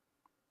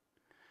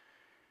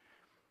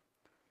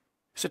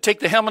 So take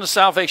the helmet of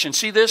salvation.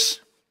 See this?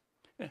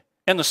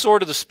 And the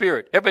sword of the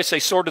Spirit. Everybody say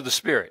sword of the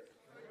Spirit.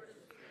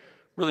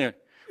 Brilliant.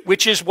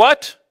 Which is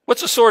what?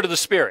 What's the sword of the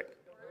Spirit?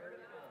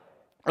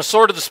 A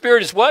sword of the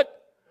Spirit is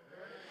what?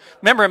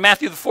 Remember in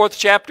Matthew the 4th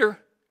chapter?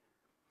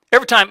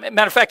 Every time in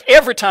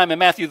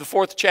Matthew the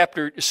 4th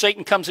chapter,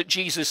 Satan comes at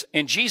Jesus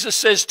and Jesus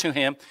says to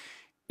him,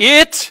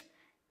 it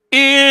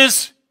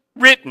is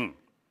written.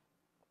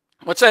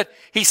 What's that?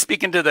 He's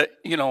speaking to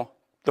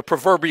the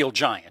proverbial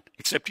giant.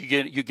 Except you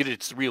get it,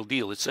 it's the real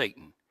deal, it's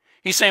Satan.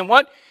 He's saying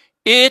what?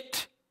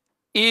 It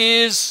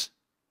is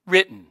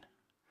written.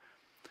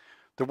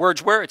 The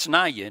word's where? It's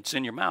nigh you. It's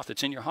in your mouth.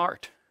 It's in your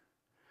heart.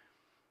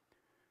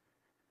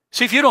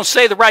 See, if you don't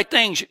say the right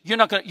things, you're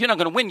not going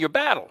to win your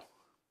battle.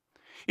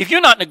 If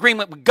you're not in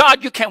agreement with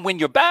God, you can't win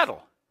your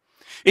battle.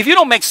 If you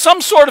don't make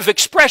some sort of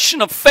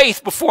expression of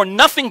faith before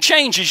nothing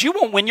changes, you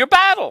won't win your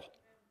battle.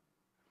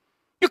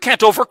 You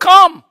can't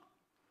overcome.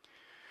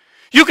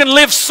 You can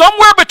live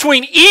somewhere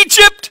between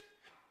Egypt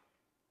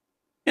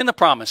and the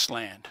promised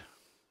land.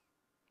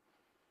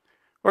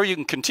 Or you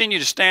can continue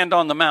to stand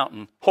on the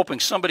mountain hoping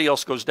somebody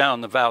else goes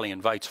down the valley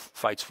and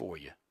fights for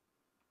you.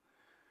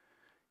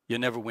 You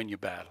never win your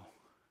battle.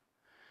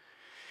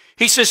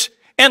 He says,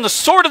 and the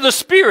sword of the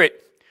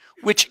Spirit,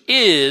 which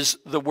is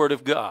the Word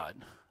of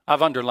God.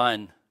 I've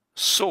underlined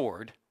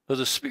sword of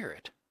the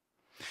Spirit.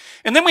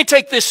 And then we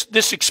take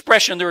this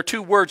expression. There are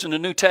two words in the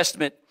New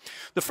Testament.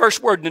 The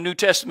first word in the New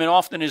Testament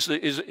often is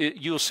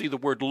you'll see the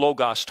word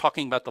logos,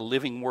 talking about the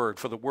living word,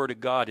 for the Word of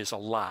God is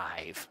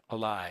alive,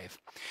 alive.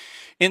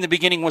 In the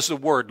beginning was the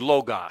Word,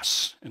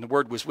 logos, and the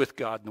Word was with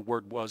God, and the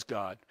Word was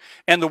God.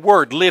 And the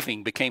Word,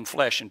 living, became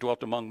flesh and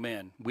dwelt among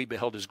men. We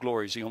beheld his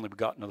glory as the only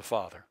begotten of the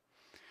Father.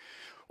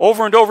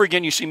 Over and over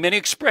again, you see many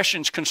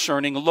expressions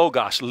concerning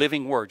logos,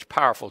 living words,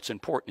 powerful, it's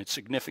important, it's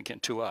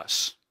significant to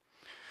us.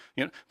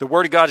 The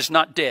Word of God is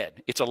not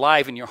dead. It's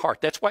alive in your heart.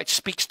 That's why it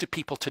speaks to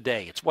people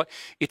today.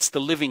 It's the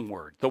living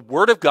Word. The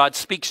Word of God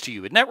speaks to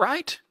you. Isn't that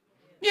right?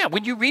 Yeah,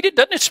 when you read it,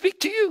 doesn't it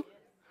speak to you?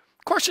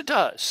 Of course it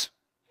does.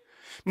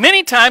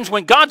 Many times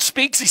when God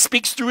speaks, he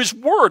speaks through his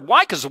Word.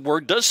 Why? Because the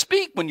Word does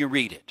speak when you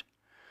read it.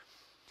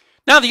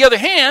 Now, on the other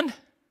hand,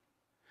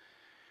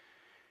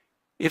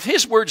 if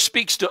his Word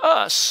speaks to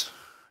us,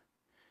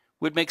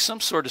 it would make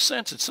some sort of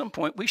sense. At some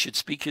point, we should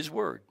speak his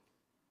Word.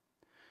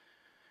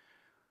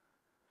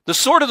 The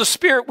sword of the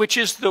Spirit, which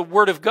is the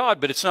Word of God,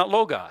 but it's not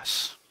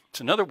logos. It's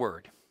another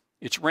word.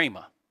 It's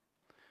rhema,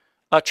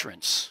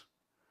 utterance,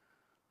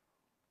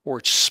 or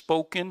it's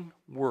spoken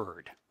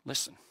word.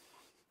 Listen.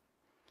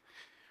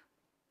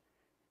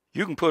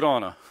 You can put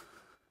on a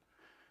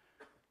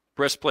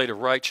breastplate of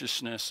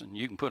righteousness, and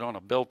you can put on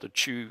a belt of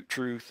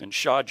truth, and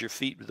shod your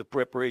feet with the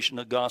preparation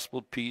of the gospel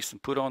of peace,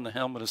 and put on the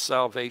helmet of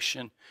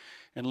salvation.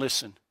 And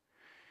listen,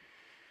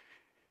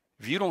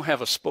 if you don't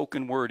have a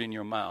spoken word in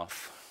your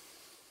mouth,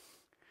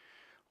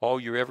 all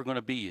you're ever going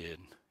to be in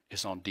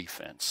is on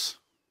defense.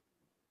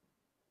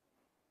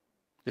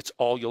 It's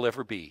all you'll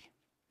ever be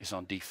is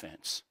on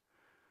defense.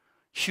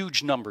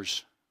 Huge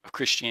numbers of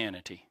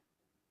Christianity,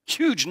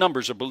 huge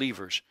numbers of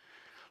believers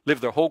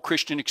live their whole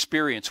Christian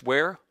experience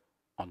where?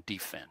 On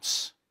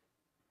defense.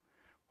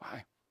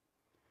 Why?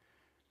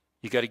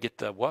 You got to get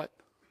the what?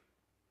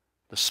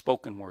 The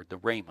spoken word, the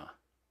rhema.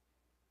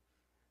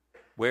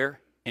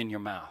 Where? In your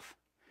mouth.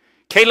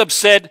 Caleb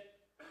said,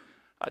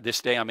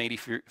 this day I'm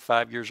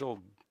 85 years old.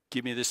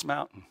 Give me this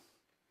mountain.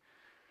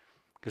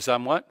 Because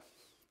I'm what?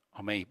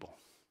 I'm able.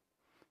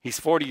 He's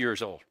 40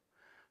 years old.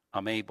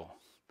 I'm able.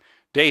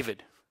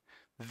 David,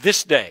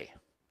 this day,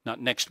 not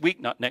next week,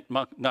 not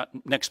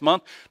next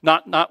month,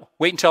 not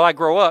wait until I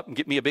grow up and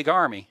get me a big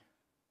army.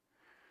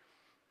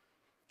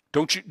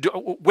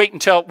 Wait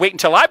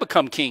until I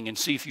become king and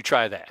see if you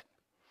try that.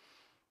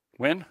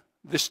 When?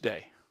 This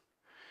day.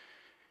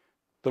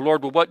 The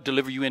Lord will what?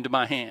 Deliver you into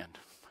my hand.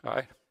 All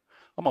right?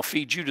 I'm going to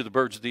feed you to the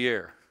birds of the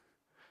air,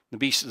 the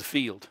beasts of the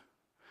field.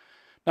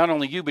 Not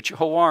only you, but your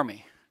whole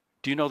army.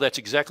 Do you know that's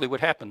exactly what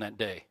happened that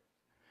day?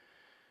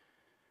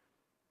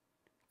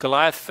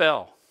 Goliath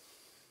fell.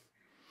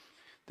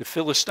 The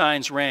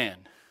Philistines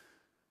ran.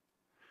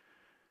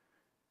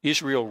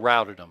 Israel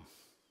routed them,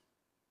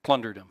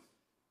 plundered them.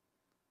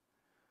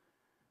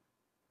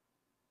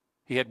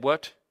 He had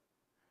what?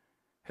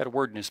 Had a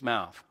word in his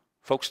mouth.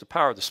 Folks, the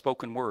power of the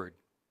spoken word.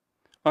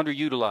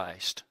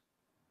 Underutilized.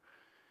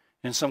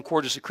 In some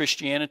quarters of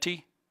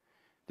Christianity,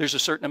 there's a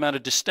certain amount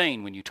of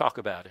disdain when you talk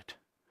about it.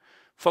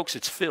 Folks,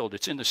 it's filled.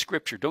 It's in the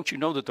Scripture. Don't you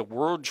know that the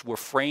words were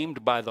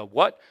framed by the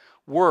what?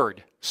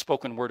 Word.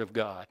 Spoken word of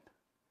God.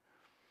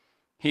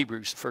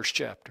 Hebrews, the first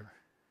chapter.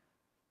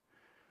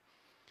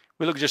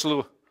 We look just a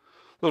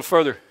little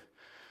further.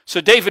 So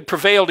David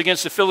prevailed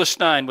against the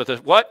Philistine with a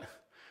what?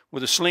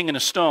 With a sling and a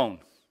stone.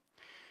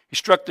 He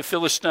struck the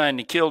Philistine and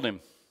he killed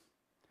him.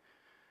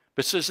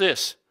 But it says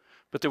this,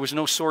 but there was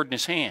no sword in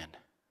his hand.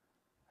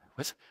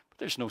 But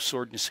there's no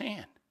sword in his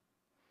hand.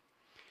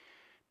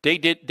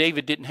 David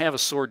didn't have a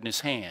sword in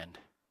his hand.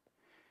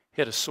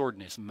 He had a sword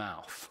in his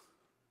mouth.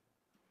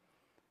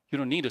 You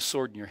don't need a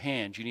sword in your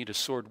hand. You need a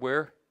sword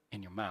where?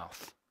 In your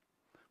mouth.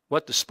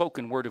 What? The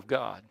spoken word of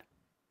God.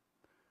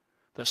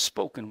 The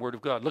spoken word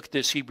of God. Look at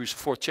this, Hebrews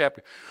 4th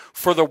chapter.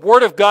 For the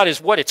word of God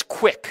is what? It's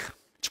quick.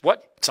 It's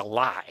what? It's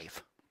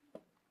alive.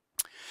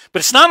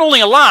 But it's not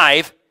only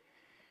alive,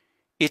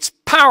 it's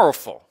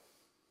powerful.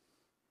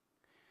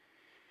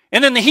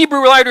 And then the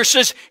Hebrew writer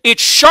says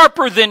it's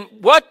sharper than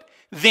what?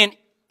 Than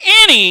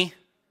any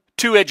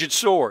two-edged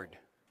sword.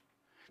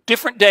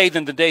 Different day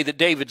than the day that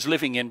David's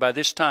living in. By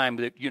this time,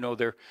 that you know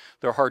they're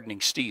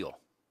hardening steel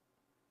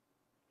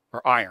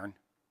or iron.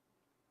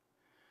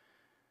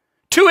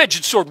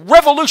 Two-edged sword,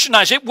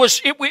 revolutionized. It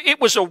was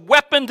a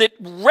weapon that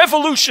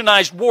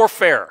revolutionized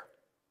warfare.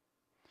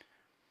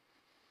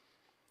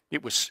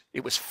 It was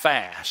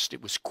fast.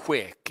 It was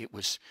quick. It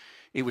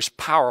was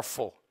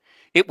powerful.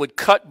 It would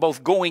cut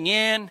both going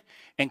in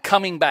and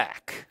coming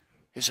back.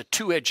 It's a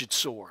two-edged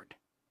sword.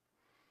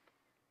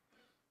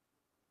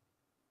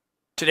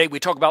 Today we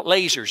talk about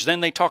lasers.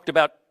 Then they talked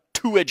about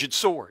two-edged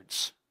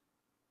swords.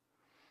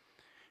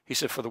 He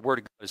said, for the word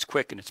of God is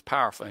quick and it's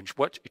powerful. And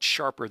what? It's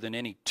sharper than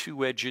any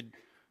two-edged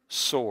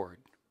sword.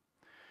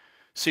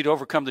 See, to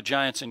overcome the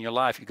giants in your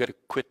life, you've got to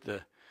quit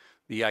the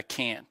I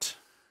can't.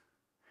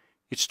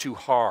 It's too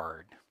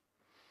hard.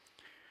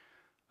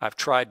 I've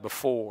tried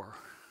before.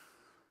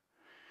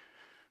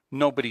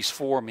 Nobody's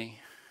for me.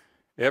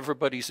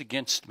 Everybody's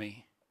against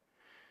me.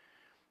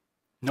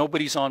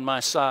 Nobody's on my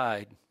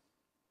side.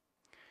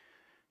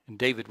 And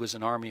David was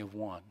an army of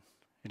one.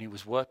 And he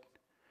was what?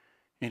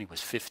 And he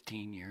was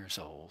 15 years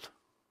old.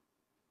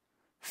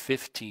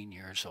 15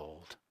 years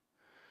old.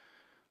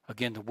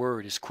 Again, the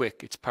word is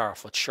quick, it's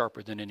powerful, it's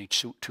sharper than any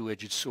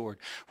two-edged sword.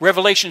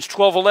 Revelations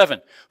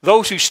 12:11.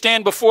 Those who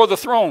stand before the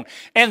throne,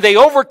 and they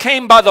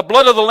overcame by the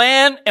blood of the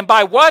Lamb, and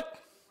by what?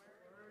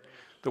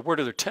 The word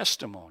of their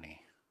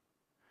testimony.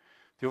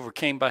 They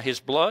overcame by his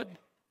blood,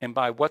 and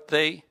by what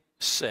they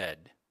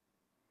said.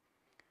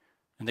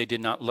 And they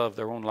did not love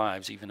their own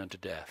lives even unto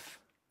death.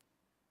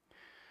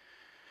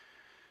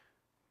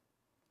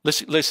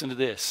 Listen to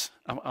this.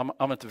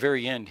 I'm at the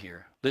very end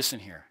here. Listen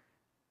here.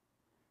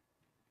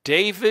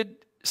 David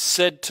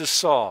said to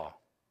Saul,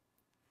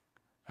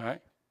 all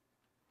right,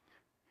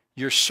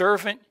 your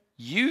servant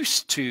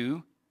used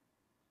to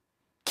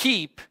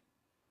keep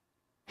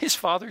his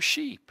father's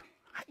sheep.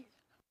 I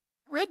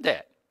read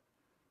that.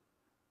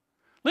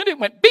 Then it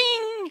went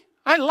bing.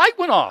 My light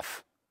went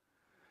off.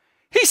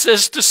 He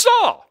says to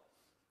Saul,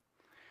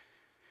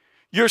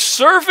 your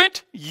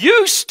servant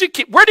used to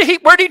keep. Where did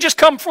he just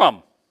come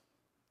from?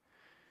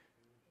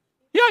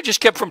 Yeah, he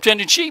just kept from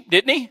tending sheep,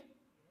 didn't he?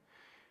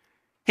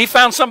 He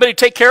found somebody to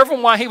take care of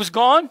him while he was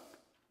gone.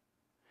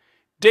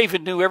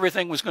 David knew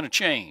everything was going to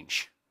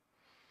change.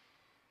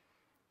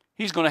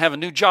 He's going to have a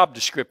new job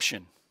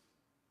description.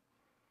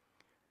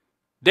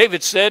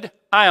 David said,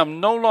 I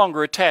am no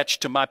longer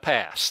attached to my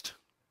past.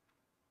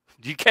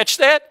 Do you catch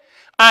that?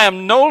 I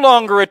am no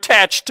longer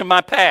attached to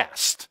my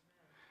past.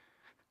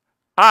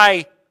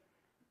 I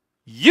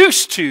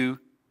used to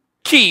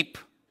keep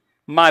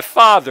my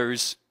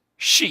father's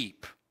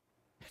sheep.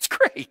 It's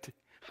great.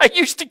 I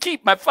used to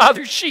keep my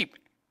father's sheep.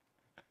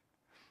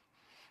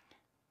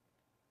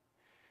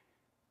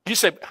 You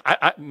say,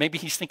 maybe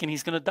he's thinking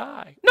he's going to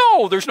die.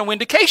 No, there's no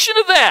indication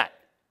of that.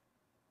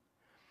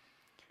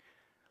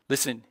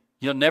 Listen,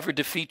 you'll never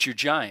defeat your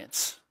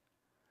giants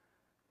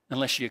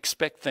unless you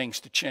expect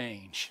things to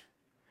change.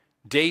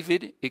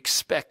 David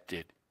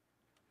expected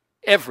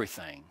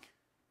everything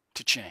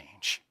to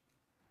change.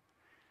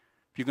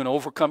 If you're going to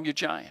overcome your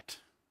giant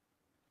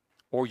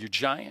or your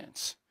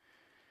giants,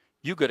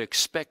 you've got to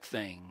expect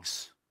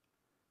things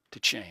to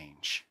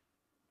change.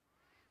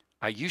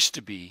 I used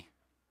to be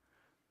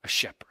a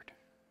shepherd.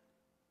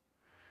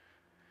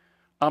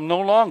 I'm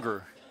no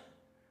longer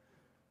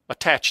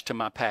attached to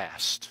my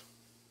past.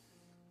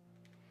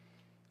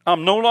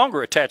 I'm no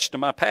longer attached to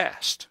my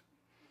past.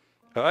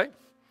 All right?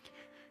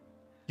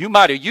 You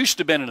might have used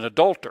to been an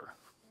adulterer,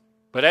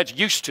 but that's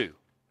used to.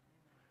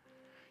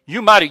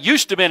 You might have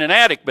used to been an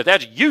addict, but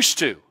that's used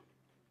to.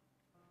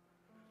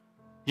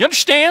 You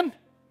understand?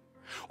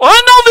 Well,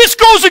 I know this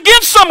goes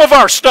against some of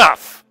our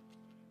stuff.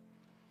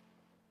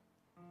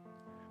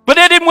 But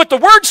that isn't what the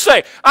Word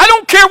say. I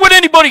don't care what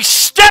anybody's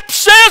step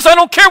says. I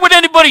don't care what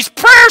anybody's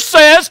prayer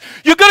says.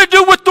 You're going to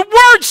do what the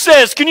Word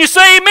says. Can you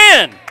say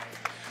amen?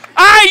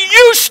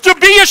 I used to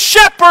be a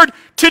shepherd.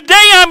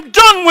 Today I'm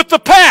done with the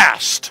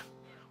past.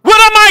 What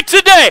am I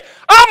today?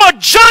 I'm a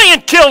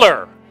giant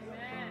killer.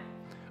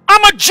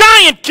 I'm a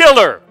giant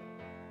killer.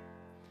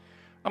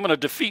 I'm going to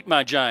defeat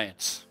my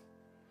giants.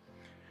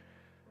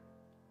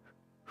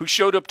 Who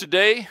showed up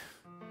today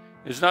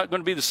is not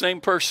going to be the same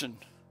person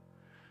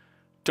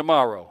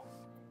tomorrow.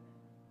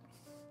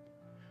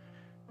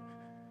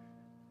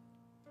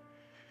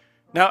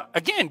 Now,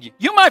 again,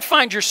 you might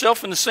find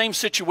yourself in the same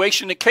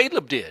situation that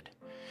Caleb did.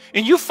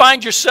 And you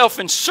find yourself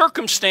in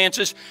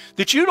circumstances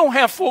that you don't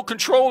have full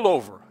control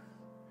over.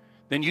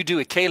 Then you do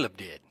what Caleb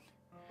did.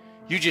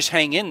 You just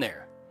hang in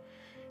there.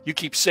 You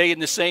keep saying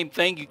the same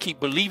thing. You keep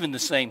believing the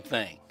same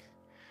thing.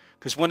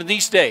 Because one of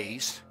these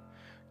days,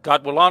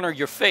 God will honor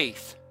your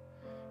faith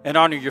and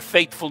honor your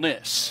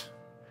faithfulness.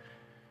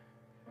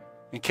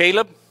 And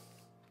Caleb,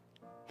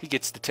 he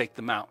gets to take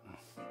the mountain.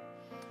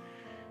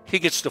 He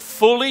gets to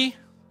fully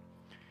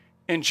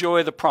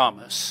enjoy the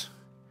promise.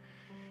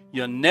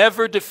 You'll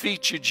never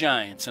defeat your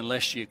giants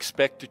unless you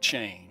expect to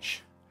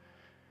change.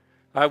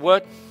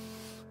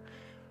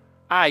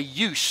 I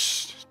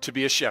used to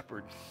be a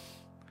shepherd.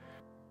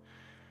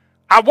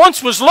 I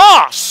once was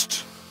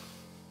lost,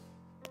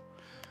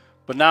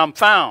 but now I'm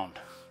found.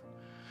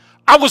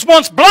 I was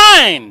once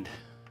blind,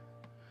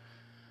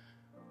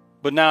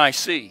 but now I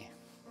see.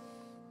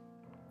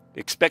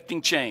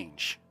 Expecting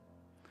change.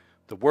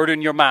 The word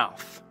in your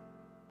mouth.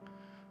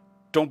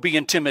 Don't be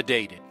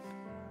intimidated.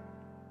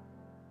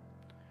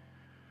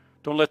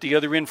 Don't let the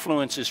other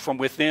influences from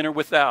within or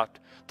without.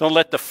 Don't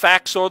let the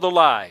facts or the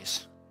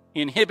lies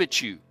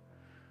inhibit you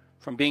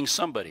from being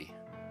somebody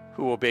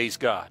who obeys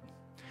God.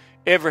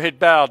 Every head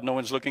bowed, no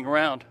one's looking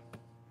around.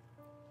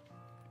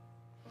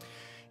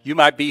 You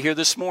might be here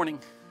this morning.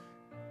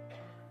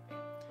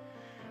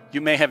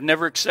 You may have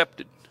never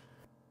accepted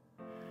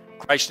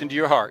Christ into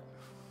your heart.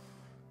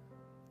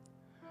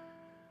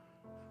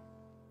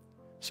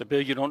 So, Bill,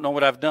 you don't know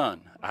what I've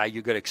done.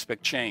 You got to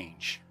expect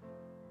change.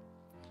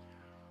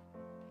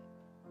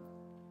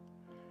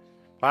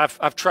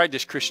 I've tried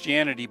this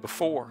Christianity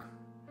before.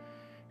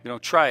 You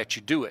don't try it,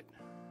 you do it.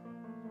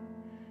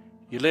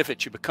 You live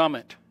it, you become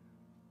it.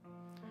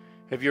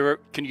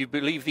 Can you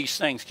believe these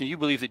things? Can you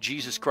believe that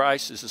Jesus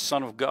Christ is the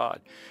Son of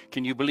God?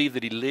 Can you believe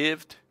that He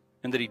lived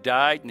and that He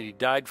died and that He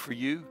died for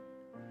you?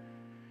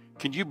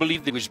 Can you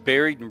believe that He was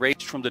buried and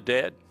raised from the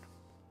dead?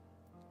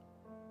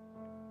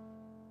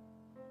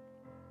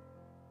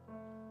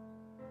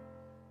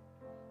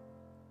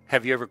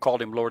 Have you ever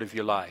called Him Lord of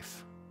your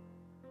life?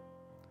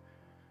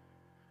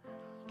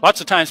 Lots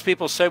of times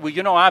people say, well,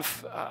 you know,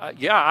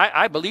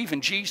 I believe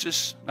in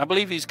Jesus. I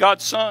believe He's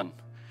God's Son.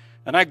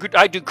 And I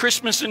do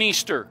Christmas and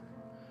Easter.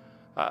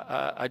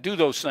 I do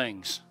those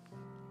things.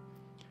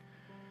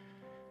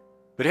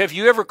 But have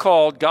you ever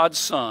called God's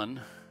Son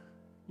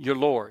your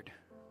Lord?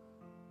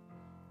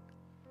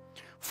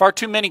 Far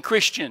too many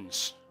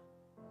Christians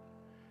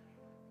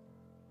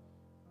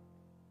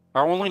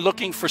are only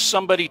looking for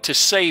somebody to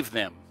save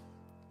them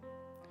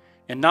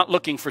and not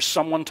looking for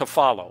someone to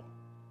follow.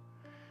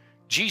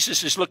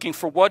 Jesus is looking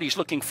for what? He's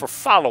looking for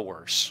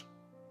followers.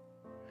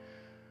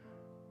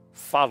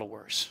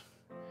 Followers.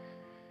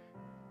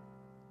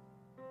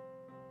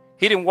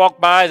 He didn't walk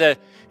by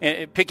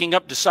picking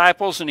up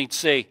disciples and he'd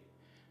say,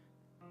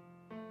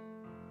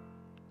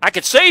 I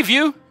could save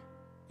you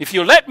if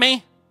you let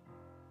me.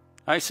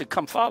 I said,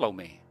 come follow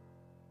me.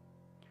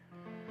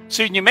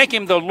 See, when you make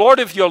Him the Lord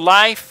of your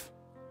life,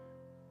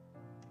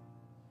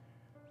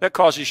 that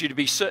causes you to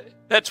be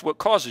that's what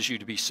causes you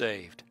to be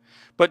saved.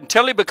 But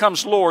until He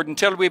becomes Lord,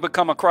 until we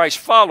become a Christ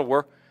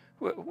follower,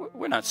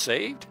 we're not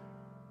saved.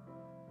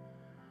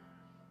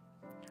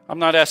 I'm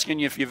not asking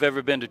you if you've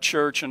ever been to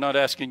church. I'm not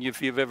asking you if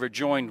you've ever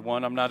joined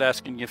one. I'm not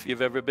asking you if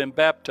you've ever been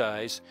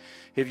baptized.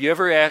 Have you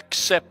ever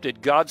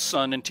accepted God's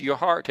Son into your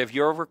heart? Have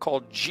you ever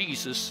called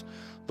Jesus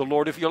the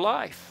Lord of your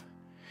life?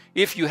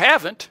 If you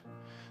haven't,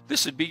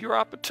 this would be your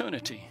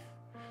opportunity.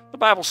 The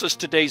Bible says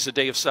today's the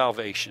day of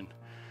salvation.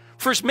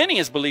 For as many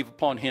as believe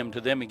upon Him, to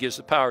them He gives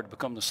the power to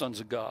become the sons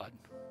of God.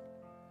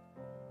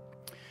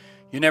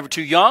 You're never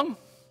too young.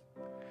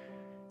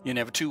 You're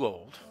never too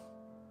old.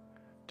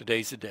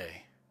 Today's the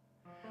day.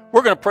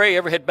 We're going to pray,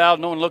 every head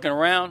bowed, no one looking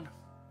around.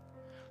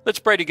 Let's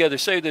pray together.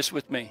 Say this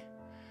with me.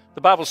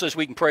 The Bible says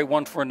we can pray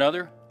one for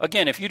another.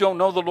 Again, if you don't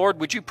know the Lord,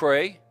 would you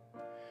pray?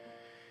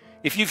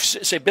 If you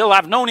say, Bill,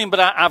 I've known Him, but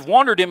I've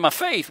wandered in my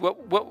faith,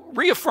 well,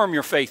 reaffirm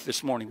your faith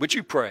this morning. Would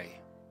you pray?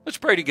 Let's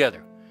pray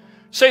together.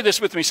 Say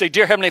this with me. Say,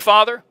 Dear Heavenly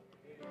Father,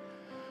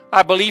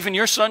 I believe in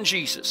your Son,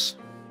 Jesus.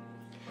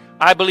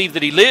 I believe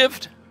that He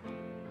lived.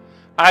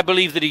 I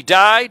believe that He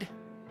died.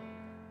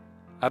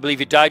 I believe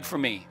He died for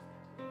me.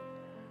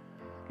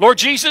 Lord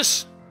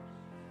Jesus,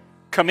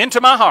 come into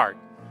my heart.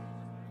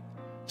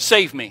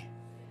 Save me.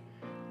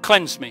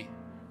 Cleanse me.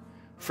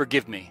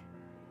 Forgive me.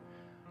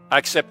 I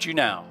accept you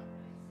now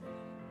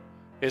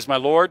as my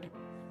Lord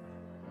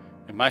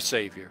and my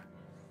Savior.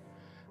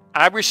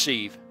 I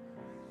receive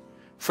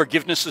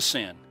forgiveness of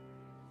sin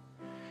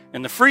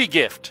and the free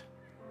gift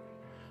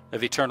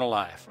of eternal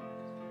life.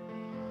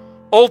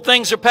 Old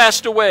things are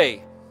passed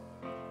away.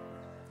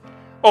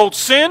 Old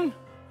sin,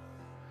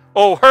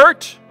 old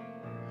hurt,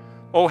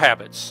 old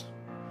habits.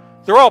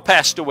 They're all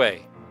passed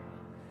away.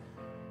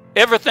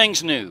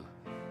 Everything's new.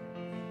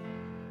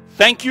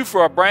 Thank you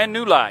for a brand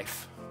new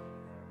life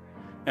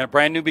and a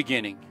brand new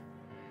beginning.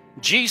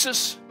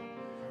 Jesus,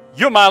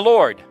 you're my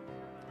Lord.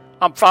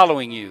 I'm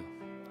following you.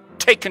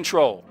 Take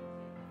control.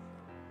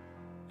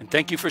 And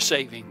thank you for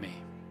saving me.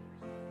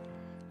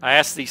 I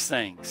ask these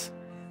things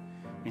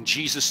in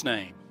Jesus'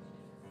 name.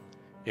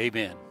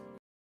 Amen.